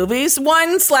in the movies.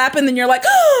 One slap and then you're like,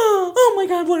 oh my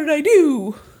God, what did I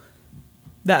do?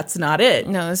 That's not it.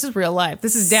 No, this is real life.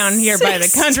 This is down here by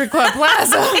the Country Club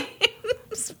Plaza.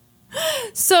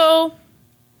 So,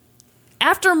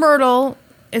 after Myrtle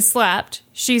is slapped,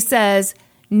 she says,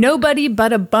 nobody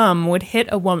but a bum would hit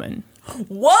a woman.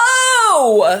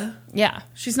 Whoa! Yeah.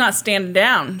 She's not standing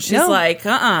down. She's like,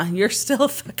 you're still a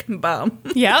fucking bum.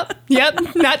 Yep,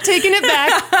 not taking it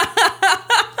back.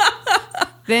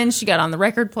 Then she got on the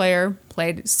record player,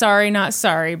 played Sorry Not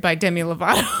Sorry by Demi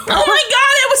Lovato. Oh my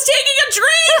God, I was taking a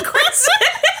drink, Kristen!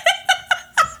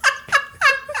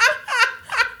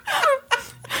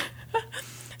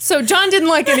 So John didn't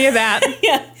like any of that.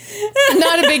 Yeah.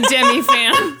 Not a big Demi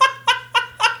fan.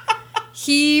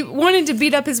 He wanted to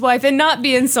beat up his wife and not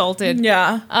be insulted.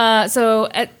 Yeah. So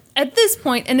at this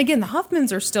point, and again, the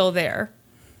Hoffmans are still there.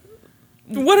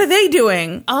 What are they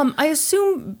doing? I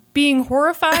assume being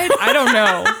horrified. I don't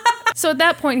know. So at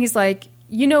that point, he's like,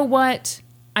 you know what?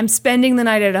 I'm spending the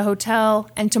night at a hotel,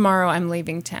 and tomorrow I'm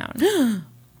leaving town.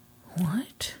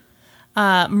 What?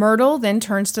 Myrtle then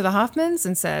turns to the Hoffmans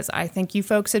and says, I think you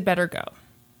folks had better go.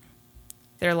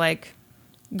 They're like,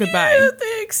 goodbye. Yeah,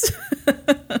 thanks.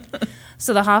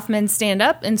 So the Hoffmans stand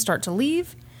up and start to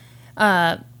leave.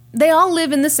 They all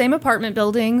live in the same apartment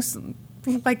buildings,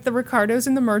 like the Ricardos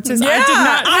and the Mertzes. Yeah,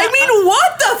 I mean,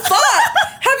 what the fuck?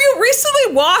 Have you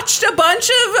recently watched a bunch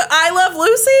of I Love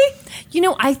Lucy? You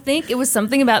know, I think it was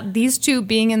something about these two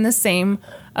being in the same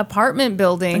apartment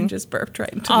building. I just burped right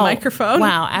into the microphone.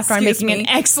 Wow, after I'm making an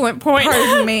excellent point.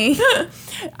 Pardon me.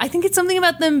 I think it's something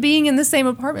about them being in the same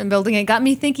apartment building. It got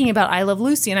me thinking about I Love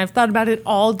Lucy, and I've thought about it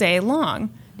all day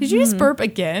long. Did you just burp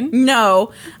again?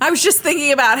 No. I was just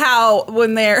thinking about how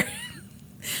when they're...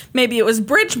 Maybe it was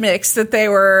Bridge Mix that they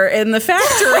were in the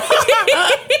factory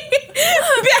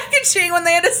packaging when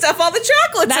they had to stuff all the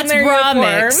chocolates in their bra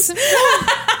uniforms. Mix.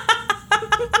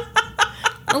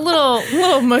 a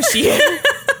little mushy.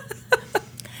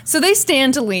 So they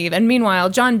stand to leave, and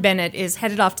meanwhile, John Bennett is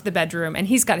headed off to the bedroom, and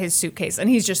he's got his suitcase, and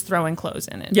he's just throwing clothes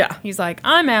in it. Yeah. He's like,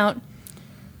 I'm out.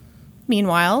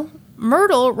 Meanwhile,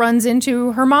 Myrtle runs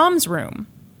into her mom's room,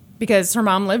 because her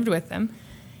mom lived with them,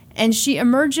 and she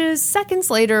emerges seconds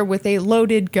later with a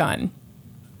loaded gun.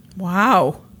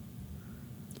 Wow.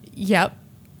 Yep.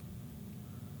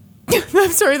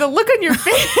 I'm sorry, the look on your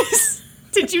face.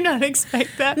 Did you not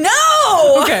expect that?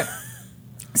 No! Okay.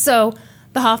 So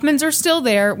the Hoffmans are still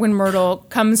there when Myrtle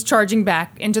comes charging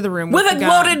back into the room with a the gun.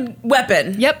 loaded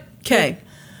weapon. Yep. Okay.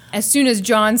 As soon as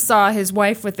John saw his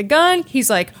wife with the gun, he's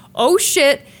like, oh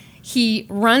shit. He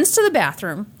runs to the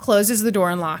bathroom, closes the door,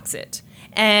 and locks it.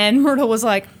 And Myrtle was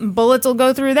like, bullets will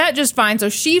go through that just fine. So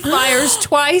she fires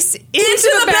twice into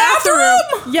the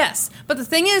bathroom. Yes. But the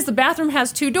thing is, the bathroom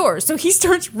has 2 doors. So he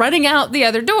starts running out the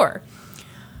other door.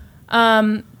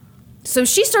 So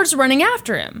she starts running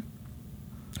after him.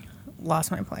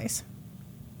 Lost my place.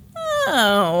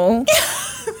 Oh.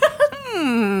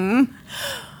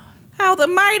 How the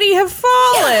mighty have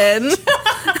fallen.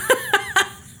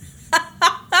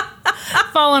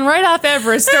 Falling right off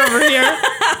Everest over here.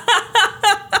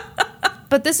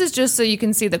 But this is just so you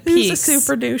can see the peaks. He's a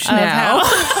super douche now.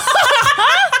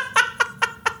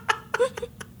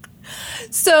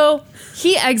 So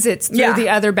he exits through the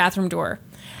other bathroom door,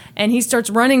 and he starts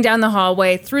running down the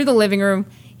hallway through the living room.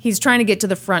 He's trying to get to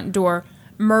the front door.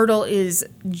 Myrtle is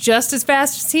just as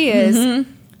fast as he is.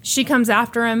 Mm-hmm. She comes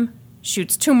after him,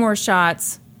 shoots 2 more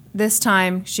shots. This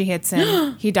time she hits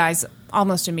him. He dies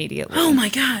almost immediately. Oh my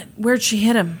God. Where'd she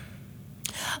hit him?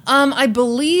 I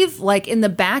believe like in the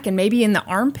back and maybe in the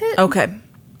armpit. Okay.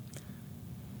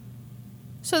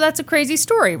 So that's a crazy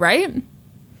story, right?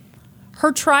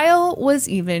 Her trial was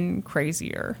even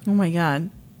crazier. Oh my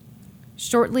God.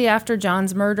 Shortly after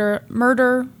John's murder,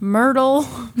 Myrtle.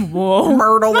 Whoa.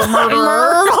 Myrtle the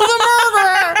murderer.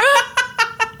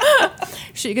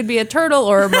 She could be a turtle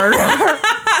or a murderer.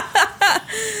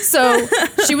 So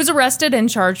she was arrested and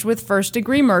charged with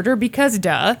first-degree murder because,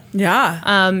 duh.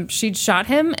 Yeah. She'd shot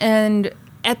him, and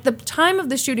at the time of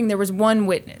the shooting, there was one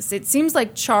witness. It seems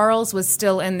like Charles was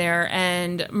still in there,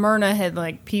 and Myrna had,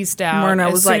 like, pieced out.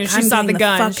 Myrna was like, she saw the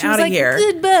gun. Fuck out of here.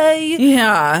 Goodbye.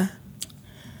 Yeah.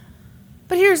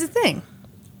 But here's the thing.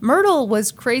 Myrtle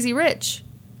was crazy rich,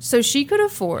 so she could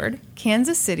afford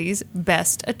Kansas City's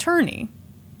best attorney.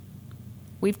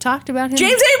 We've talked about him.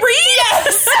 James A. Reed?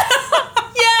 Yes!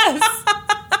 Yes!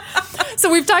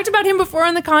 So we've talked about him before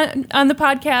on the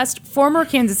podcast. Former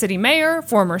Kansas City mayor,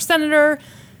 former senator,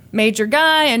 major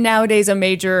guy, and nowadays a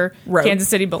major road. Kansas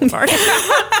City Boulevard.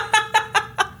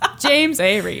 James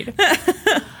A. Reed.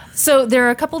 So there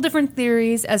are a couple different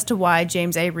theories as to why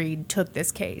James A. Reed took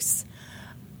this case.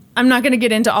 I'm not going to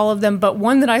get into all of them, but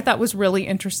one that I thought was really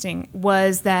interesting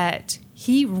was that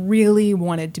he really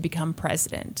wanted to become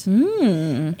president.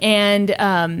 And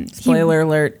spoiler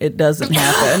alert, it doesn't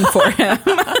happen for him.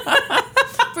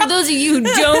 For those of you who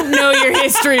don't know your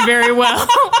history very well,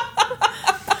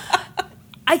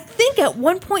 I think at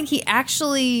one point he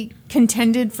actually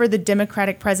contended for the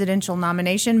Democratic presidential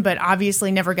nomination, but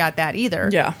obviously never got that either.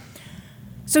 Yeah.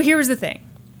 So here was the thing.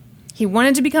 He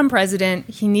wanted to become president.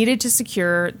 He needed to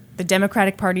secure the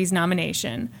Democratic Party's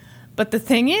nomination. But the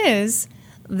thing is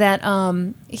that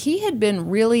he had been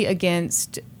really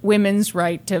against women's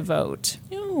right to vote.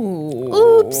 Ooh.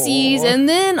 Oopsies. And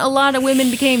then a lot of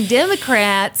women became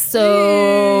Democrats,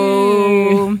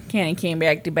 so... Kenny came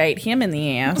back to bite him in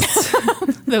the ass.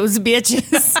 Those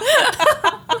bitches.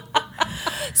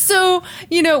 So,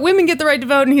 women get the right to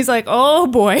vote, and he's like, oh,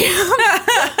 boy.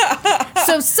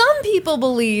 So some people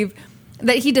believe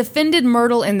that he defended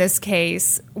Myrtle in this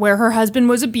case, where her husband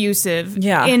was abusive,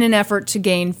 in an effort to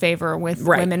gain favor with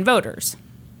women voters.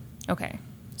 Okay.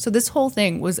 So this whole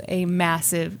thing was a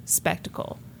massive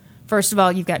spectacle. First of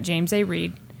all, you've got James A.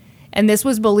 Reed, and this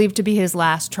was believed to be his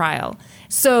last trial.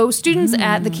 So students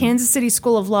at the Kansas City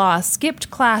School of Law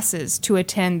skipped classes to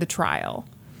attend the trial.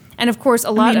 And of course,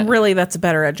 really, that's a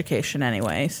better education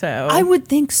anyway, so. I would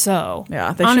think so.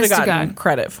 Yeah, they should have gotten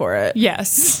credit for it.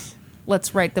 Yes.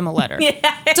 Let's write them a letter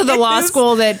to the law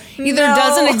school that either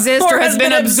doesn't exist or has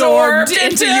been absorbed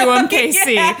into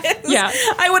UMKC. Yes. Yeah.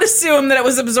 I would assume that it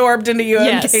was absorbed into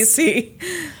UMKC.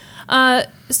 Yes.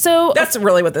 So that's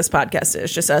really what this podcast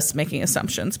is, just us making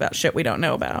assumptions about shit we don't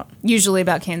know about. Usually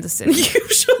about Kansas City.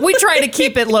 Usually. We try to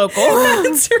keep it local.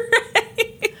 That's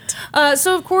right.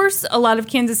 So, of course, a lot of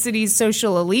Kansas City's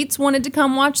social elites wanted to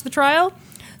come watch the trial.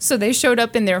 So they showed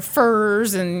up in their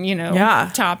furs and,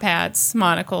 top hats,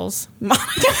 monocles.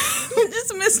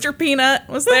 Just Mr. Peanut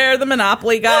was there, the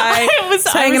Monopoly guy. was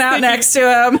hanging out next to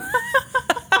him.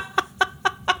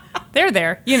 They're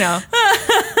there,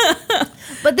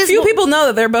 But few people know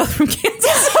that they're both from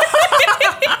Kansas City.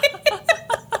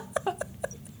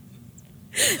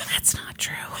 That's not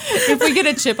true. If we get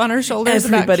a chip on our shoulders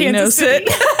Everybody about Kansas knows City,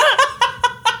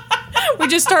 it. We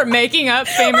just start making up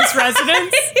famous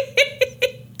residents.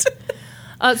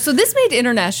 So this made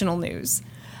international news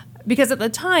because at the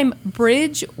time,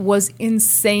 bridge was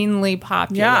insanely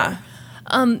popular. Yeah.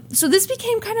 So this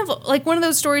became kind of like one of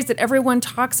those stories that everyone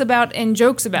talks about and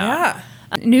jokes about. Yeah.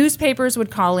 Newspapers would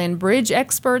call in bridge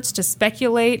experts to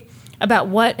speculate about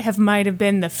what might have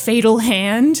been the fatal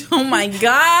hand. Oh my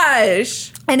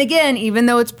gosh. And again, even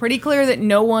though it's pretty clear that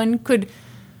no one could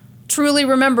truly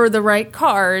remember the right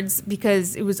cards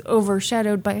because it was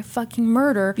overshadowed by a fucking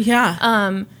murder.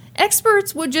 Yeah.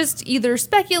 Experts would just either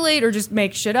speculate or just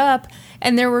make shit up.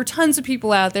 And there were tons of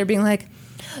people out there being like,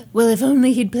 well, if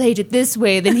only he'd played it this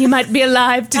way, then he might be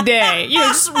alive today.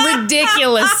 Just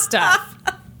ridiculous stuff.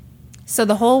 So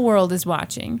the whole world is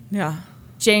watching. Yeah.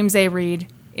 James A.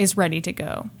 Reed is ready to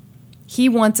go. He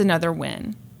wants another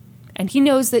win. And he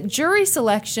knows that jury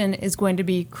selection is going to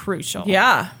be crucial.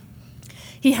 Yeah.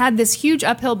 He had this huge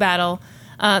uphill battle.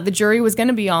 The jury was going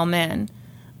to be all men.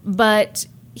 but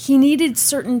he needed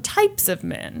certain types of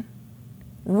men.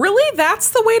 Really? That's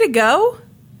the way to go?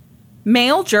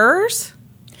 Male jurors?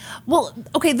 Well,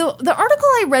 okay, the article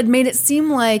I read made it seem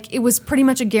like it was pretty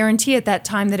much a guarantee at that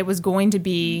time that it was going to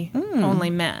be only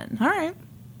men. All right.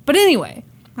 But anyway.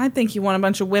 I think you want a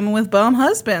bunch of women with bum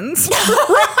husbands.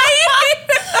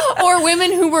 Or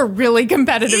women who were really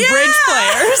competitive bridge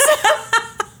players.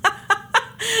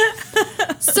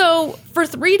 So for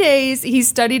 3 days, he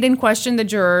studied and questioned the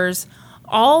jurors,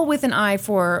 all with an eye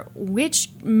for which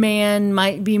man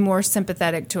might be more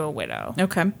sympathetic to a widow.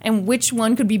 Okay. And which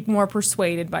one could be more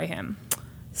persuaded by him.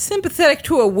 Sympathetic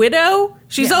to a widow?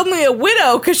 She's only a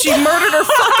widow because she murdered her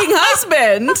fucking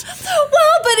husband.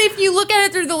 Well, but if you look at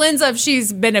it through the lens of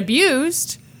she's been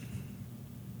abused.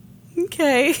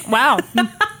 Okay. Wow.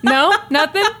 No?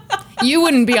 Nothing? You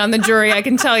wouldn't be on the jury, I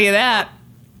can tell you that.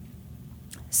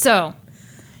 So,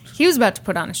 he was about to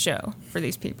put on a show for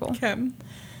these people. Okay.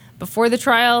 Before the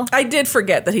trial... I did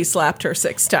forget that he slapped her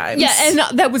 6 times. Yeah,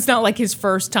 and that was not like his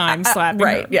first time slapping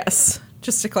right, her. yes.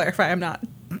 Just to clarify, I'm not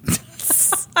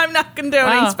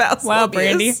condoning spousal abuse.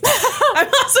 Brandy. I'm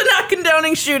also not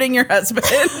condoning shooting your husband.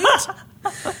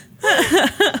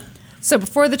 So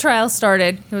before the trial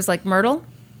started, he was like, Myrtle,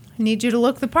 I need you to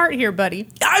look the part here, buddy.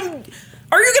 Are you going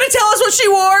to tell us what she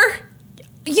wore?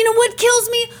 You know what kills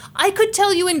me? I could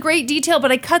tell you in great detail,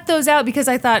 but I cut those out because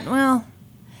I thought,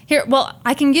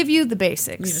 I can give you the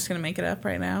basics. You're just going to make it up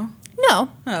right now? No.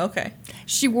 Oh, okay.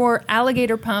 She wore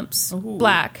alligator pumps, Ooh.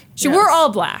 black. She Yes. wore all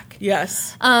black.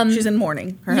 Yes. She's in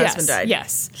mourning. Her husband died.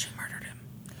 Yes. She murdered him.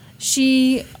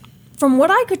 She, from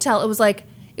what I could tell, it was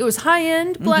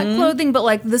high-end black clothing, but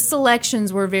like the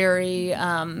selections were very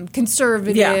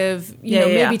conservative,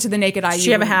 maybe to the naked eye. Did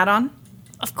she have a hat on?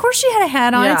 Of course she had a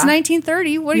hat on. Yeah. It's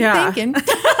 1930. What are you thinking?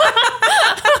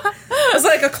 It was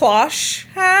like a cloche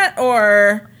hat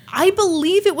or... I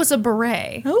believe it was a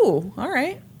beret. Oh, all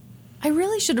right. I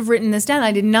really should have written this down.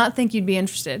 I did not think you'd be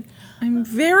interested. I'm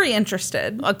very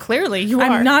interested. Clearly, you are.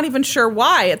 I'm not even sure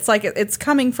why. It's like it's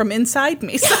coming from inside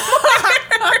me somewhere.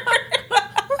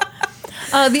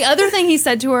 The other thing he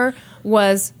said to her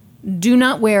was, do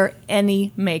not wear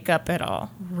any makeup at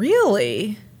all.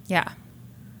 Really? Yeah.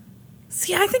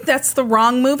 See, I think that's the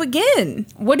wrong move again.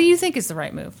 What do you think is the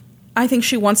right move? I think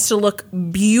she wants to look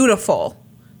beautiful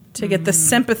to get the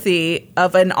sympathy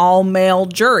of an all-male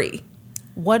jury.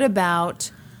 What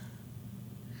about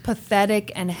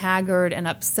pathetic and haggard and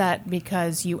upset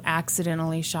because you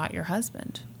accidentally shot your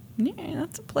husband? Yeah,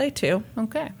 that's a play, too.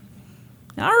 Okay.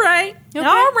 All right. Okay.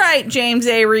 All right, James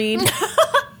A. Reed.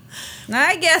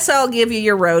 I guess I'll give you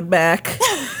your road back.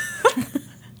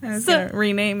 I was going to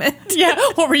rename it. Yeah,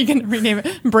 what were you going to rename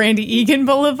it? Brandy Egan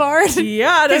Boulevard?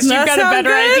 Yeah, doesn't you've that got a sound better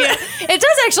good? idea. It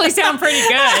does actually sound pretty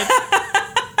good.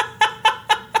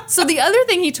 So the other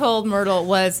thing he told Myrtle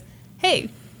was, hey,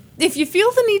 if you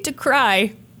feel the need to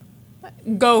cry,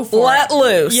 go for it. Let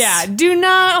loose. Yeah, do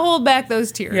not hold back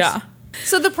those tears. Yeah.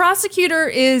 So the prosecutor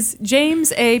is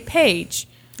James A. Page.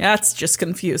 That's just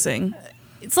confusing.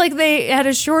 It's like they had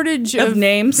a shortage Of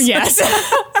names? Yes.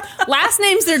 Last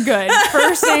names, they're good.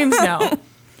 First names, no.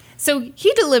 So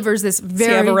he delivers this very... Does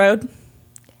he have a road?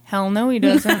 Hell no, he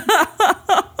doesn't.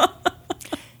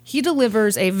 He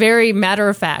delivers a very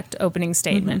matter-of-fact opening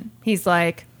statement. He's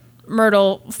like,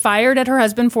 Myrtle fired at her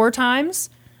husband 4 times.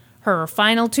 Her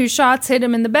final 2 shots hit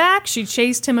him in the back. She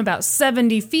chased him about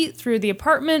 70 feet through the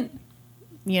apartment.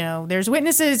 You know, there's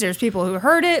witnesses. There's people who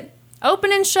heard it.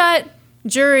 Open and shut.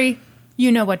 Jury,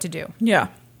 you know what to do. Yeah.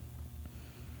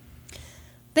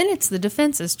 Then it's the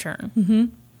defense's turn. Mm-hmm.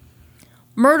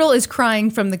 Myrtle is crying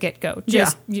from the get-go.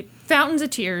 Just fountains of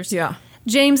tears. Yeah.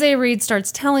 James A. Reed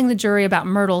starts telling the jury about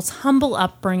Myrtle's humble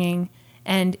upbringing,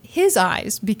 and his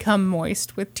eyes become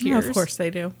moist with tears. Of course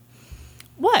they do.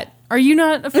 What? Are you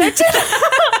not affected?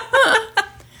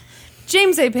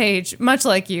 James A. Page, much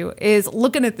like you, is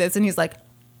looking at this, and he's like,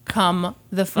 come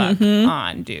the fuck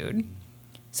on, dude.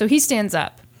 So he stands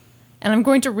up, and I'm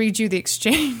going to read you the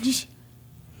exchange.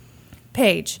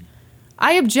 Page,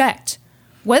 I object.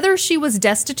 Whether she was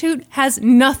destitute has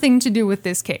nothing to do with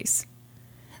this case.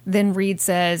 Then Reed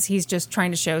says he's just trying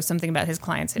to show something about his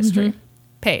client's history.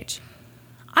 Page,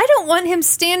 I don't want him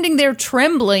standing there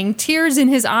trembling, tears in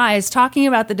his eyes, talking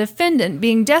about the defendant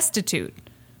being destitute.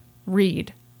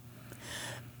 Reed,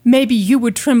 maybe you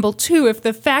would tremble too if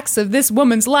the facts of this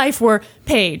woman's life were...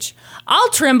 Page, I'll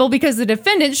tremble because the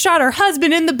defendant shot her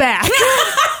husband in the back.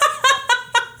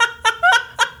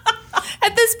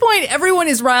 At this point, everyone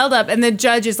is riled up, and the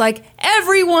judge is like,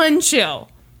 everyone chill.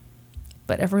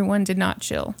 But everyone did not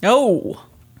chill. Oh.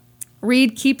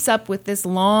 Reed keeps up with this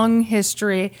long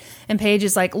history, and Paige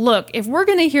is like, look, if we're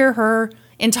going to hear her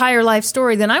entire life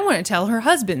story, then I want to tell her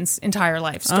husband's entire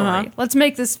life story. Let's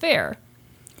make this fair.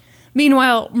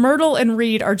 Meanwhile, Myrtle and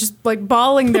Reed are just like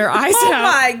bawling their eyes out. Oh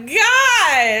my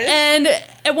God! And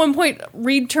at one point,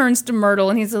 Reed turns to Myrtle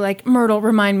and he's like, Myrtle,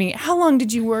 remind me, how long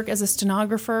did you work as a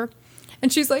stenographer? And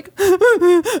she's like,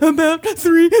 about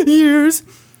 3 years.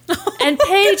 And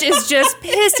Paige is just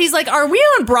pissed. He's like, are we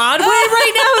on Broadway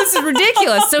right now? This is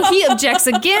ridiculous. So he objects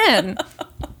again.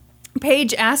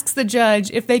 Paige asks the judge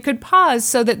if they could pause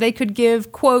so that they could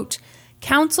give, quote,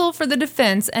 counsel for the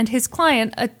defense and his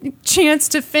client a chance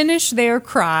to finish their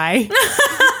cry.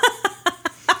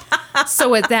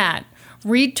 So at that,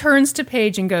 Reed turns to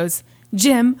Paige and goes,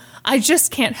 Jim, I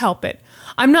just can't help it.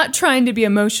 I'm not trying to be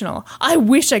emotional. I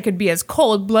wish I could be as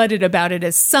cold-blooded about it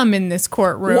as some in this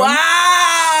courtroom.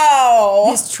 Wow!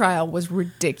 This trial was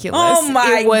ridiculous. Oh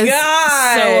my It was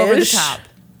gosh. so over the top.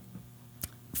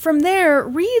 From there,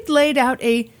 Reed laid out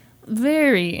a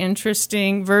very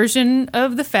interesting version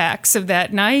of the facts of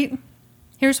that night.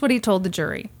 Here's what he told the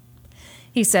jury.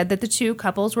 He said that the two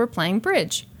couples were playing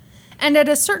bridge. And at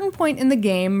a certain point in the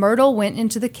game, Myrtle went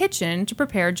into the kitchen to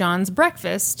prepare John's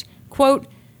breakfast, quote,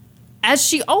 as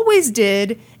she always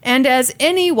did, and as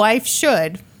any wife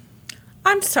should.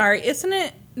 I'm sorry, isn't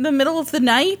it the middle of the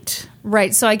night?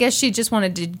 Right, so I guess she just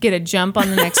wanted to get a jump on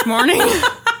the next morning.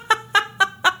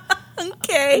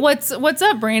 Okay. What's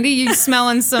up, Brandy? You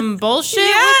smelling some bullshit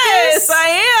Yes, with this? I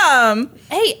am.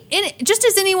 Hey, just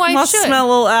as any wife I'll should. smell a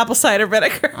little apple cider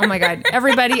vinegar. Oh my God.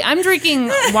 Everybody, I'm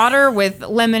drinking water with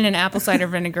lemon and apple cider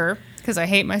vinegar because I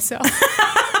hate myself.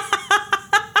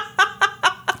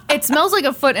 It smells like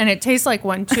a foot and it tastes like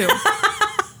one too.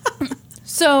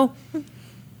 So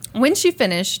when she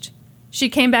finished, she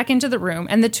came back into the room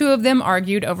and the two of them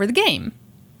argued over the game.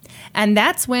 And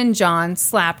that's when John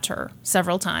slapped her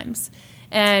several times.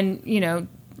 And, you know,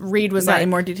 Reed was like... Any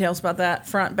more details about that?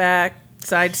 Front, back,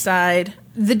 side to side?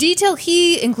 The detail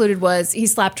he included was he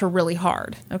slapped her really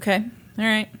hard. Okay. All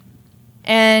right.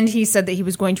 And he said that he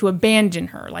was going to abandon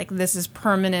her. Like, this is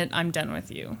permanent. I'm done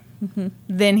with you. Mm-hmm.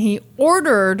 Then he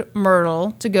ordered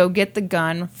Myrtle to go get the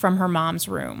gun from her mom's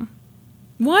room.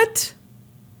 What?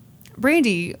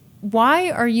 Brandy,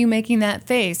 why are you making that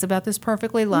face about this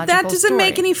perfectly logical That doesn't story?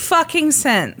 make any fucking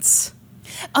sense.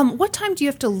 What time do you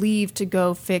have to leave to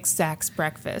go fix Zach's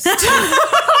breakfast? Because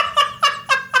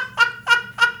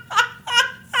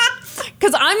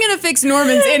I'm going to fix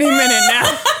Norman's any minute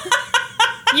now.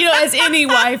 You know, as any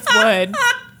wife would. I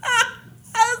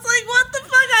was like, what the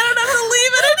fuck? I don't have to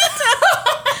leave at any time.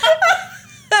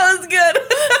 That was good.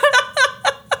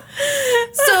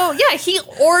 So, yeah, he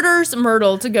orders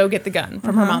Myrtle to go get the gun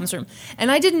from her mom's room. And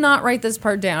I did not write this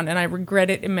part down, and I regret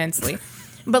it immensely.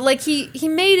 But, like, he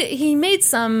made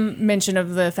some mention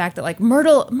of the fact that, like,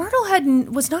 Myrtle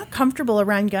was not comfortable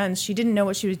around guns. She didn't know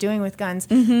what she was doing with guns.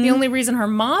 Mm-hmm. The only reason her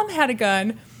mom had a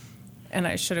gun, and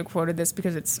I should have quoted this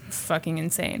because it's fucking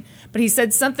insane, but he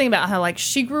said something about how, like,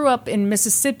 she grew up in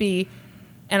Mississippi,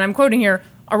 and I'm quoting here,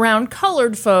 around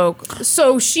colored folk,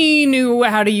 so she knew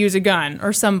how to use a gun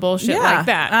or some bullshit like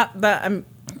that. That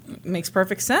makes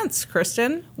perfect sense,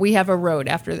 Kristen. We have a road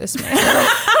after this man.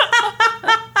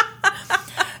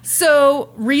 So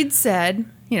Reed said,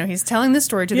 you know, he's telling the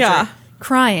story to the jury.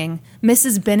 Crying,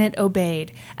 Mrs. Bennett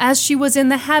obeyed, as she was in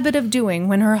the habit of doing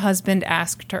when her husband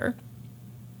asked her.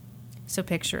 So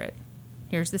picture it.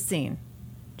 Here's the scene.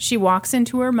 She walks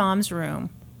into her mom's room.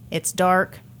 It's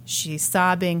dark. She's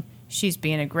sobbing. She's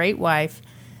being a great wife.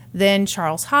 Then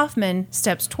Charles Hoffman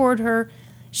steps toward her.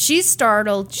 She's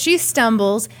startled. She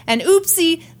stumbles. And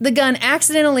oopsie, the gun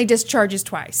accidentally discharges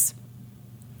twice.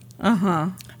 Uh-huh.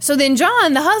 So then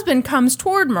John, the husband, comes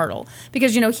toward Myrtle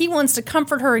because, you know, he wants to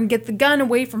comfort her and get the gun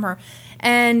away from her.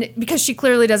 And because she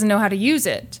clearly doesn't know how to use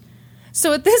it.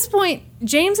 So at this point,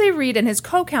 James A. Reed and his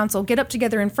co-counsel get up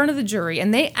together in front of the jury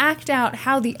and they act out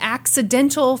how the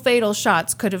accidental fatal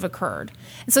shots could have occurred.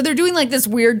 And so they're doing like this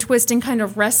weird twisting kind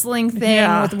of wrestling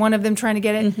thing with one of them trying to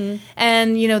get it. Mm-hmm.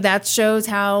 And, you know, that shows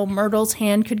how Myrtle's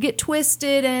hand could get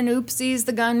twisted and oopsies,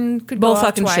 the gun could go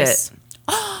off twice. Shit.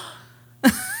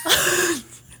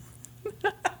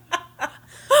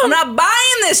 I'm not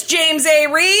buying this, James A.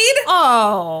 Reed.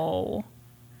 Oh,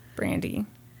 Brandy,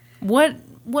 what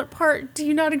part do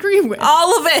you not agree with?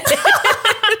 All of it.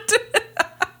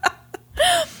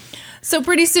 So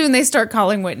pretty soon they start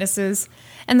calling witnesses,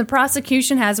 and the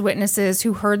prosecution has witnesses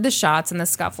who heard the shots and the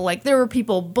scuffle. Like there were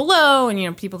people below and, you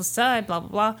know, people to the side, blah, blah,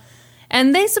 blah.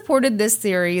 And they supported this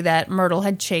theory that Myrtle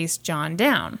had chased John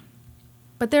down.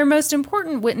 But their most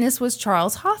important witness was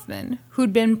Charles Hoffman,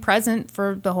 who'd been present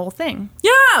for the whole thing.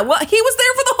 Yeah, well, he was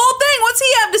there for the whole thing. What's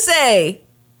he have to say?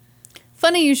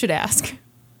 Funny you should ask.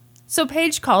 So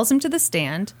Paige calls him to the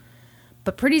stand,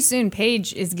 but pretty soon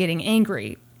Paige is getting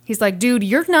angry. He's like, dude,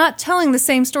 you're not telling the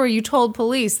same story you told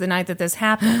police the night that this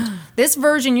happened. This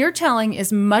version you're telling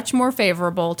is much more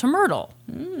favorable to Myrtle.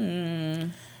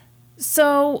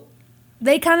 So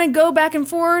they kind of go back and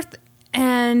forth,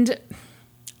 and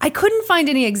I couldn't find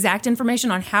any exact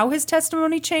information on how his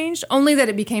testimony changed, only that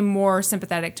it became more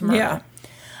sympathetic to Myrtle.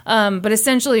 Yeah. But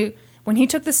essentially, when he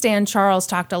took the stand, Charles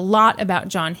talked a lot about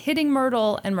John hitting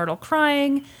Myrtle and Myrtle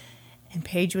crying, and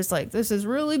Paige was like, this is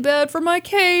really bad for my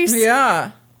case.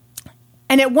 Yeah.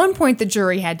 And at one point, the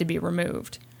jury had to be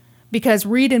removed because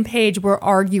Reed and Paige were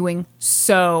arguing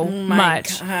so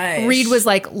much. Gosh. Reed was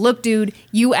like, look, dude,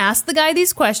 you asked the guy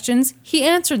these questions. He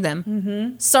answered them.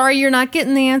 Mm-hmm. Sorry, you're not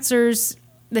getting the answers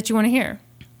that you want to hear.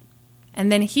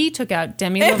 And then he took out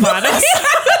Demi Lovato.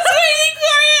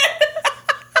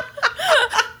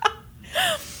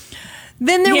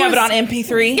 Then there you was have it on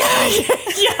MP3? Yeah, he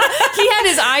had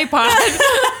his iPod.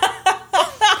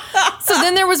 So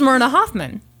then there was Myrna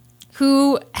Hoffman,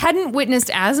 who hadn't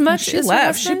witnessed as much She as left. her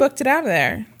husband. She booked it out of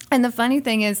there. And the funny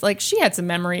thing is, like, she had some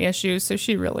memory issues, so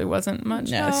she really wasn't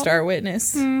much No, help. star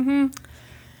witness.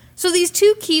 So these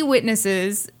two key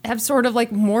witnesses have sort of like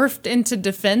morphed into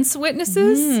defense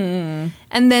witnesses.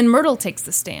 And then Myrtle takes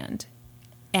the stand.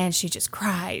 And she just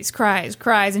cries.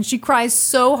 And she cries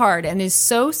so hard and is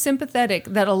so sympathetic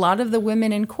that a lot of the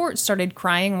women in court started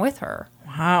crying with her.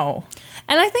 Wow.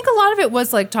 And I think a lot of it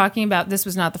was like talking about this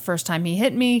was not the first time he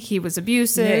hit me. He was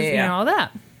abusive, you know, all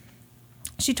that.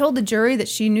 She told the jury that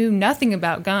she knew nothing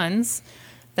about guns,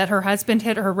 that her husband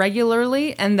hit her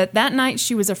regularly, and that night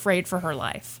she was afraid for her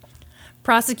life.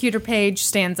 Prosecutor Paige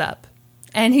stands up.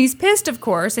 And he's pissed, of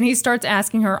course, and he starts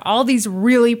asking her all these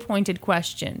really pointed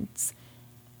questions.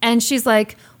 And she's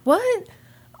like, what?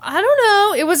 I don't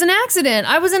know. It was an accident.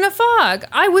 I was in a fog.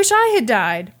 I wish I had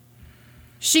died.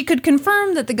 She could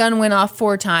confirm that the gun went off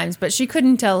 4 times, but she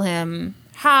couldn't tell him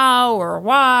how or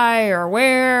why or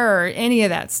where or any of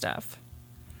that stuff.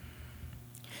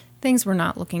 Things were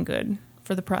not looking good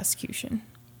for the prosecution.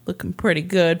 Looking pretty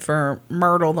good for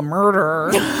Myrtle the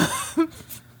murderer.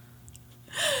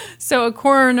 So a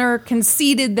coroner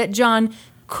conceded that John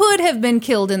could have been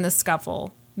killed in the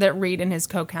scuffle that Reed and his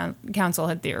co-counsel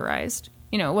had theorized.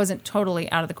 You know, it wasn't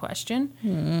totally out of the question.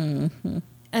 Mm-hmm.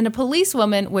 And a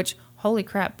policewoman, which, holy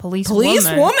crap,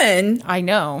 policewoman. I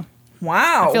know.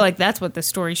 Wow. I feel like that's what the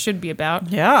story should be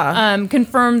about. Yeah.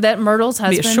 Confirmed that Myrtle's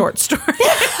husband... Be a short story.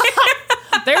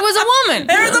 There was a woman.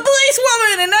 There was a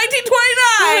policewoman in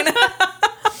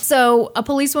 1929. So a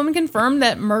policewoman confirmed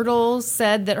that Myrtle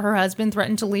said that her husband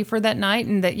threatened to leave her that night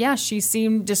and that, yeah, she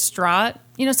seemed distraught.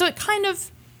 You know, so it could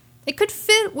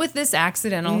fit with this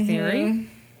accidental theory.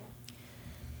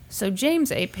 So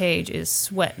James A. Page is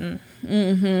sweating.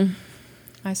 Mm-hmm.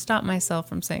 I stopped myself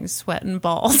from saying sweating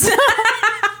balls.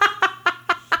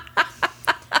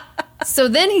 So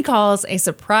then he calls a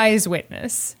surprise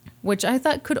witness, which I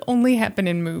thought could only happen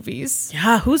in movies.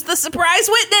 Yeah, who's the surprise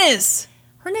witness?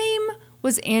 Her name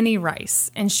was Annie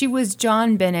Rice, and she was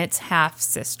John Bennett's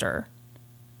half-sister.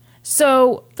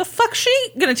 So... The fuck's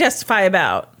she gonna testify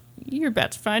about? You're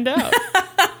about to find out.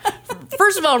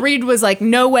 First of all, Reed was like,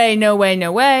 no way, no way,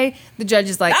 no way. The judge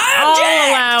is like, I'll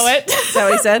allow it. Is that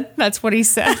what he said? That's what he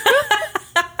said.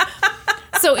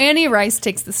 So Annie Rice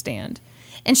takes the stand.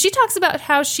 And she talks about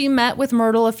how she met with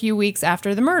Myrtle a few weeks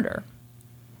after the murder.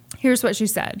 Here's what she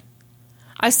said.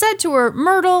 I said to her,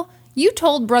 Myrtle, you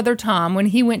told Brother Tom when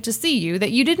he went to see you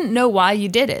that you didn't know why you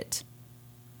did it.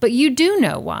 But you do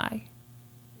know why.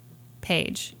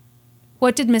 Paige.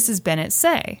 What did Mrs. Bennett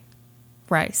say?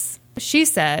 Rice. She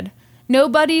said,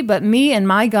 nobody but me and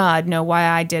my God know why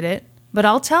I did it. But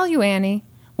I'll tell you, Annie,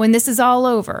 when this is all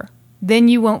over, then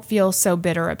you won't feel so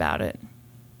bitter about it.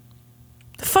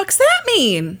 The fuck's that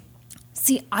mean?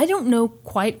 See, I don't know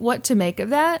quite what to make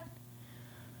of that.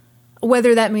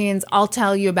 Whether that means I'll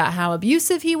tell you about how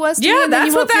abusive he was to you, and then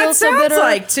you won't feel so bitter.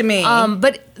 Like to me.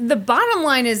 But the bottom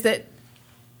line is that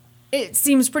it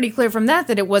seems pretty clear from that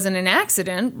it wasn't an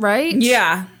accident, right?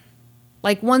 Yeah.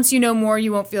 Like, once you know more,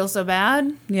 you won't feel so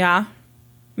bad? Yeah.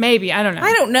 Maybe, I don't know.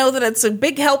 I don't know that it's a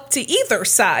big help to either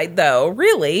side, though,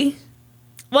 really.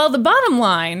 Well, the bottom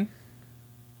line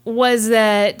was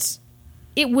that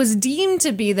it was deemed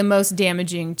to be the most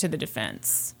damaging to the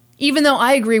defense. Even though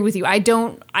I agree with you, I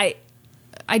don't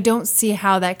see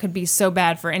how that could be so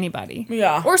bad for anybody.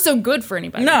 Yeah. Or so good for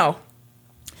anybody. No.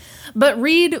 But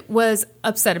Reed was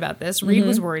upset about this. Reed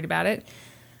was worried about it.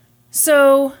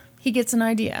 So he gets an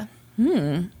idea.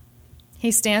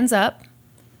 He stands up.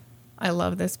 I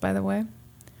love this, by the way.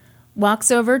 Walks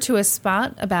over to a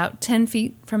spot about 10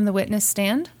 feet from the witness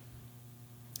stand.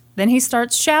 Then he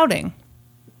starts shouting.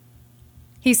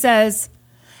 He says,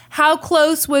 "How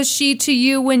close was she to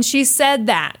you when she said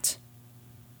that?"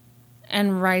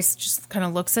 And Rice just kind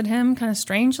of looks at him kind of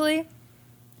strangely.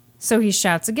 So he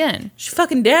shouts again. She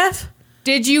fucking deaf?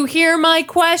 "Did you hear my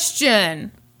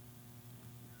question?"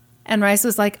 And Rice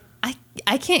was like,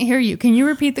 I can't hear you. Can you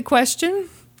repeat the question?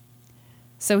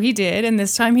 So he did, and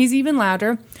this time he's even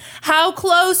louder. "How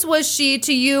close was she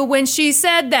to you when she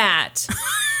said that?"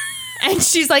 And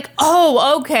she's like,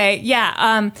 "Oh, okay,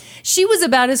 yeah. She was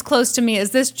about as close to me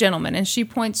as this gentleman." And she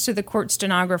points to the court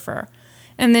stenographer.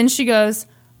 And then she goes,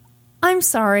 "I'm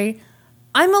sorry.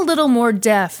 I'm a little more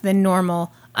deaf than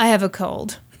normal. I have a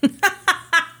cold."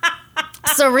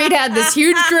 So Reed had this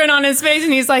huge grin on his face,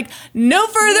 and he's like, "No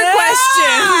further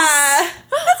questions."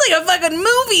 That's like a fucking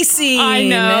movie scene. I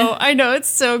know. It's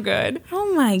so good.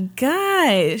 Oh my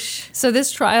gosh. So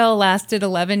this trial lasted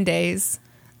 11 days.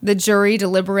 The jury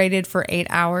deliberated for 8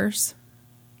 hours.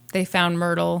 They found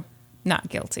Myrtle not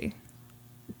guilty.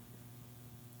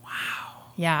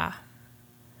 Wow. Yeah.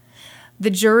 The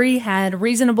jury had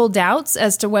reasonable doubts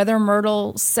as to whether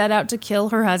Myrtle set out to kill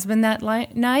her husband that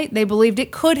night. They believed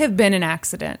it could have been an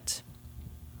accident.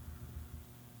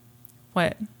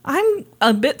 What? I'm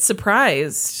a bit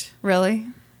surprised. Really?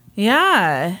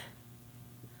 Yeah.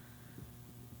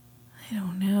 I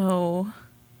don't know.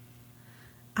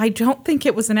 I don't think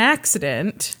it was an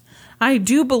accident. I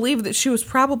do believe that she was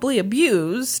probably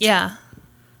abused. Yeah.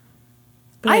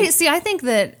 But I think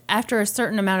that after a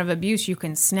certain amount of abuse, you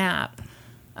can snap.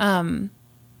 Yeah,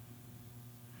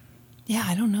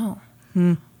 I don't know.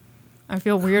 I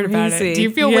feel weird about it. Do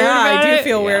you feel weird about it? I do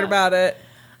feel weird about it.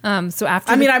 So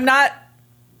after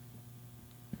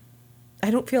I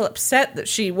don't feel upset that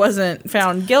she wasn't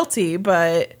found guilty,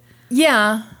 but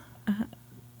yeah,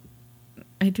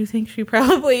 I do think she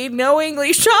probably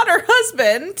knowingly shot her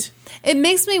husband. It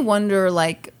makes me wonder,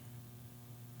 like,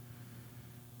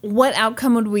 what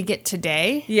outcome would we get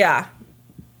today? Yeah.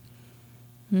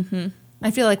 I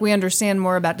feel like we understand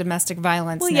more about domestic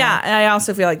violence now. Yeah, and I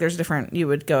also feel like you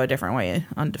would go a different way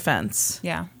on defense.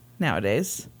 Yeah.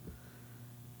 Nowadays.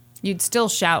 You'd still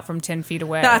shout from 10 feet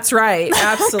away. That's right.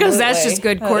 Absolutely. Because that's just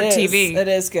good court TV. It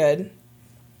is good.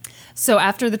 So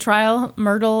after the trial,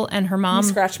 Myrtle and her mom...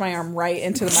 Scratch my arm right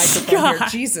into the microphone here.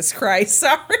 Jesus Christ.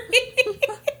 Sorry.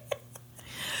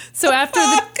 So after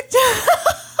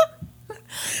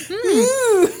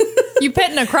You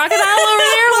petting a crocodile over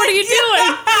there? What are you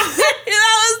doing?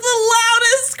 That was the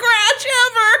loudest scratch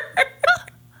ever.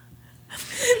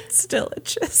 It still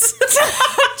itches. Do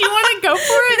you want to go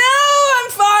for it? No,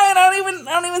 I'm fine. I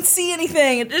don't even see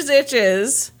anything. It just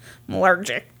itches. I'm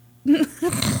allergic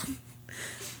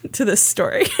to this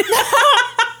story.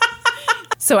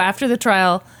 So after the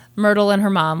trial, Myrtle and her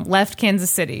mom left Kansas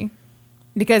City.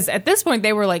 Because at this point,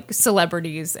 they were like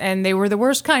celebrities, and they were the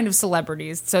worst kind of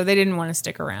celebrities, so they didn't want to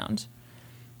stick around.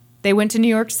 They went to New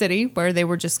York City, where they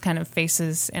were just kind of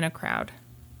faces in a crowd.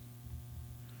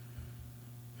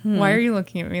 Why are you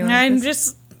looking at me like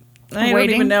this? I don't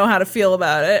even know how to feel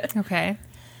about it. Okay.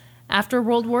 After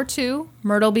World War II,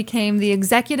 Myrtle became the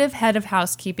executive head of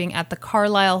housekeeping at the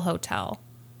Carlisle Hotel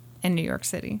in New York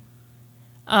City.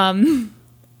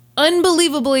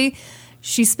 Unbelievably,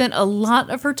 she spent a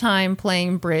lot of her time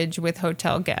playing bridge with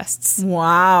hotel guests.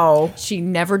 Wow. She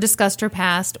never discussed her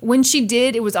past. When she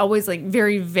did, it was always like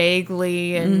very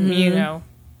vaguely and,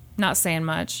 not saying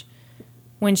much.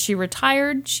 When she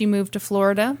retired, she moved to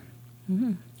Florida.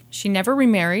 She never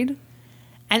remarried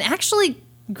and actually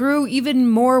grew even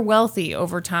more wealthy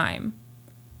over time.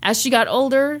 As she got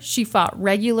older, she fought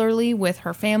regularly with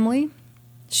her family.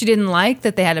 She didn't like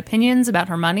that they had opinions about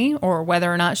her money or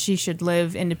whether or not she should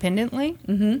live independently.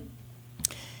 In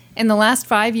the last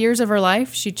 5 years of her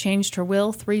life, she changed her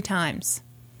will 3 times.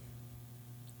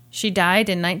 She died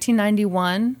in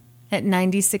 1991 at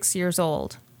 96 years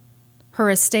old. Her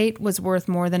estate was worth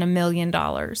more than $1 million.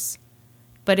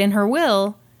 But in her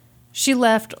will, she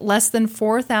left less than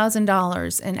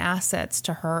 $4,000 in assets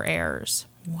to her heirs.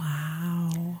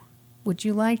 Wow. Would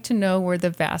you like to know where the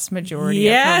vast majority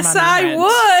of her money went? Yes, I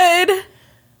would.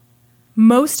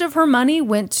 Most of her money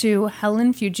went to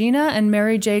Helen Fugina and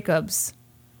Mary Jacobs,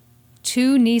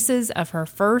 2 nieces of her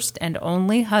first and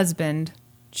only husband,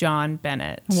 John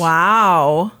Bennett.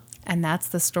 Wow. And that's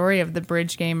the story of the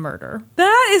bridge game murder.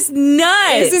 That is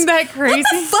nuts. Isn't that crazy? What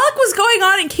the fuck was going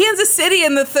on in Kansas City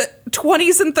in the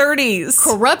 20s and 30s?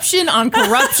 Corruption on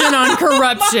corruption on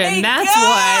corruption. That's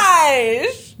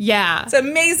what. Yeah. It's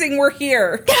amazing we're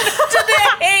here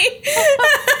today.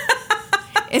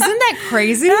 Isn't that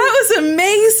crazy? That was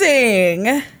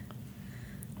amazing.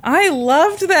 I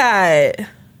loved that.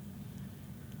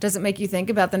 Does it make you think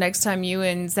about the next time you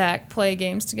and Zach play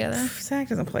games together? Zach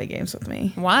doesn't play games with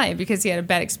me. Why? Because he had a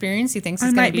bad experience? He thinks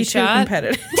he's I going might to be too shot?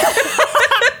 competitive.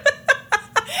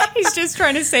 He's just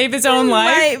trying to save his own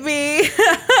life? Might be.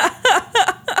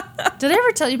 Did I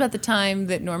ever tell you about the time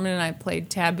that Norman and I played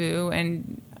Taboo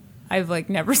and I've like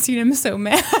never seen him so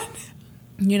mad?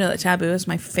 You know that Taboo is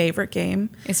my favorite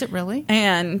game. Is it really?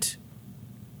 And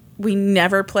we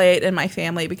never play it in my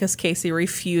family because Casey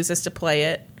refuses to play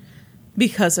it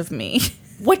because of me.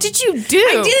 What did you do?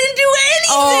 I didn't do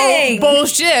anything. Oh,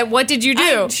 bullshit. What did you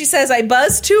do? She says I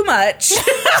buzz too much.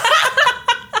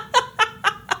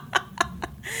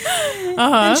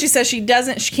 And she says she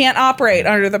can't operate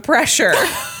under the pressure.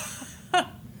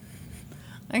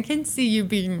 I can see you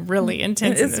being really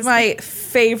intense in It's this. my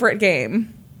favorite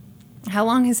game. How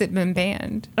long has it been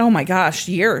banned? Oh my gosh,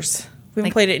 years. We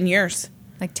haven't played it in years.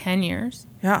 Like 10 years?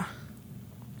 Yeah.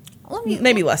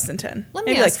 Maybe less than 10. Let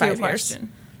me maybe ask like you 5 a years.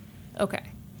 question. Okay.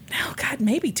 Oh God,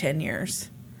 maybe 10 years.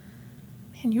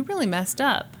 Man, you really messed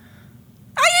up.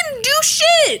 I didn't do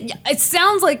shit. Yeah, it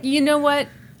sounds like, you know what?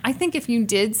 I think if you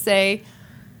did say,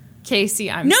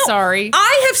 Casey, I'm sorry.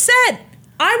 I have said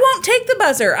I won't take the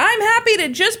buzzer. I'm happy to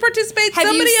just participate. Have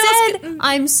Somebody you else said,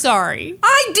 I'm sorry?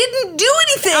 I didn't do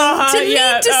anything to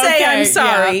need to say I'm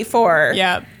sorry for.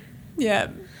 Yep.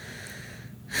 Yep.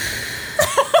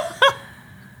 I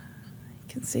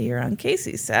can see you're on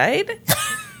Casey's side.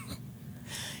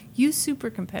 You super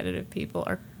competitive people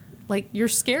are like, you're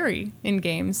scary in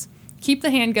games. Keep the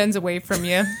handguns away from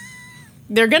you.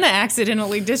 They're going to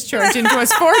accidentally discharge into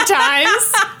us 4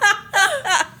 times.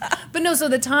 But no, so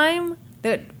the time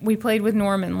that we played with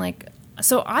Norman, like,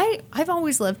 so I've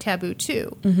always loved Taboo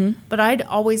too. Mm-hmm. But I'd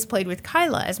always played with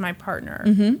Kyla as my partner.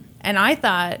 Mm-hmm. And I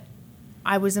thought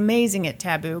I was amazing at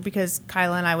Taboo because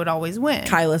Kyla and I would always win.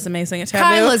 Kyla's amazing at Taboo.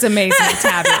 Kyla's amazing at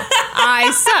Taboo.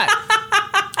 I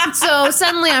suck. So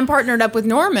suddenly I'm partnered up with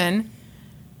Norman.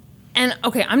 And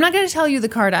okay, I'm not going to tell you the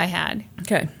card I had.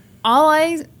 Okay. All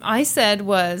I said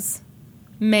was,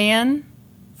 man,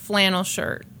 flannel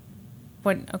shirt.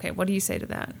 What? Okay, what do you say to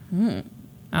that?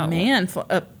 Oh. Man,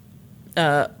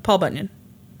 Paul Bunyan.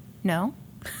 No?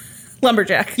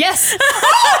 Lumberjack. Yes.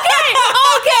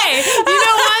 Okay.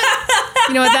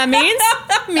 You know what that means?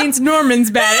 It means Norman's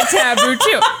bad at Taboo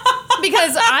too.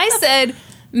 Because I said,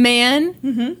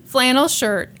 man, flannel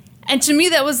shirt. And to me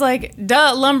that was like,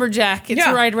 duh, lumberjack. It's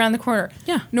right around the corner.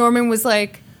 Yeah. Norman was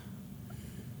like,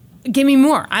 give me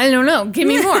more. I don't know. Give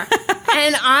me more.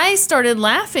 And I started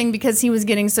laughing because he was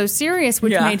getting so serious,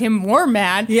 which made him more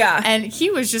mad. Yeah. And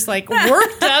he was just like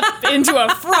worked up into a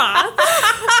froth.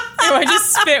 So I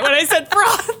just spit when I said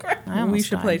froth. We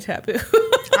should play Taboo.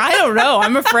 I don't know.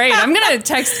 I'm afraid. I'm going to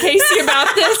text Casey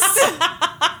about this.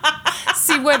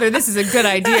 See whether this is a good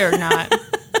idea or not.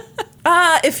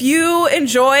 If you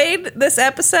enjoyed this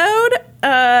episode,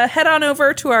 head on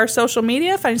over to our social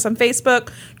media. Find us on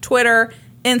Facebook, Twitter,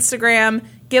 Instagram.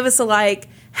 Give us a like.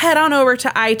 Head on over to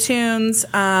iTunes.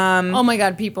 Oh my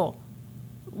God, people.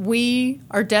 We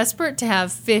are desperate to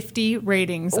have 50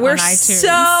 ratings on iTunes.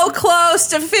 We're so close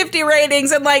to 50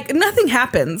 ratings, and like nothing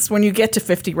happens when you get to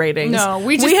 50 ratings. No,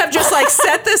 we have just like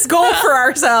set this goal for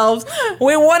ourselves.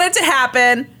 We want it to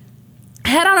happen.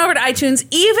 Head on over to iTunes.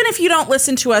 Even if you don't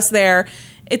listen to us there,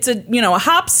 it's a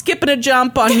hop, skip, and a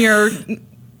jump on your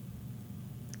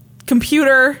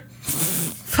computer.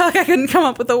 Fuck, I couldn't come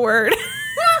up with a word.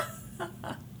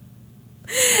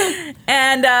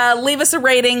 And leave us a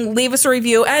rating, leave us a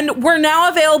review, and we're now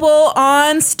available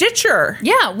on Stitcher.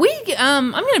 Yeah,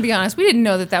 I'm going to be honest, we didn't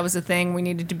know that was a thing we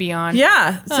needed to be on.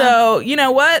 Yeah, so you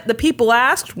know what? The people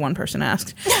asked, one person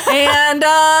asked, and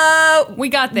we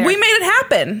got there. We made it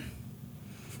happen.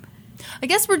 I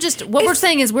guess we're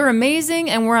saying is we're amazing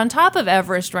and we're on top of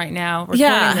Everest right now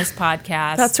recording this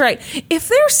podcast. That's right. If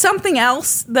there's something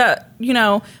else that,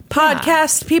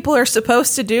 podcast people are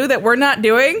supposed to do that we're not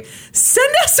doing,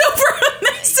 send us over a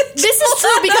message. This is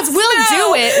true because we'll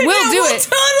do it. We'll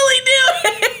totally do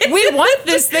it. We want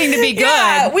this thing to be good.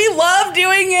 Yeah, we love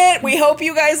doing it. We hope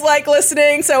you guys like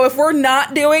listening. So if we're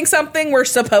not doing something we're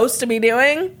supposed to be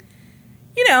doing,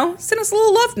 send us a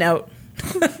little love note.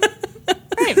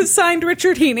 Right. Signed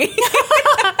Richard Heaney.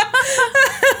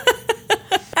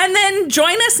 And then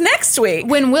join us next week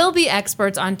when we'll be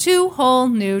experts on 2 whole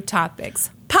new topics.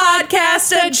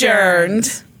 Podcast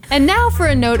adjourned. And now for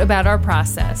a note about our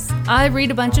process. I read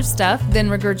a bunch of stuff, then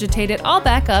regurgitate it all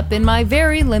back up in my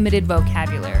very limited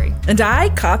vocabulary. And I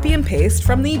copy and paste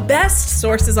from the best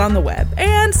sources on the web,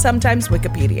 and sometimes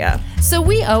Wikipedia. So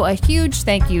we owe a huge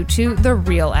thank you to the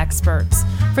real experts.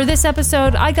 For this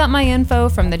episode, I got my info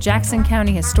from the Jackson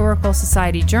County Historical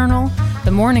Society Journal,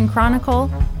 the Morning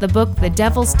Chronicle, the book The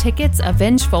Devil's Tickets, A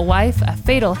Vengeful Wife, A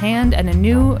Fatal Hand, and A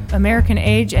New American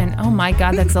Age, and oh my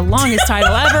god, that's the longest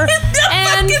title ever.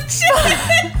 And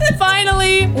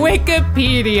finally,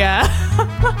 Wikipedia.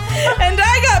 And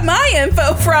I got my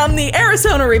info from the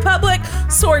Arizona Republic,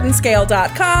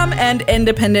 swordandscale.com, and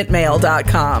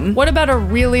independentmail.com. What about a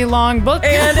really long book?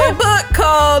 And a book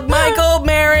called Michael,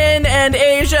 Marin, and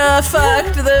Asia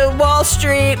Fucked the Wall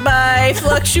Street by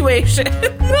Fluctuation.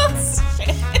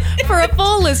 For a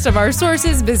full list of our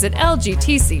sources, visit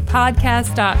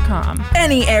lgtcpodcast.com.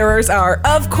 Any errors are,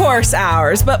 of course,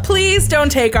 ours, but please don't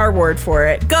take our word for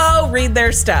it. Go read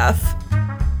their stuff.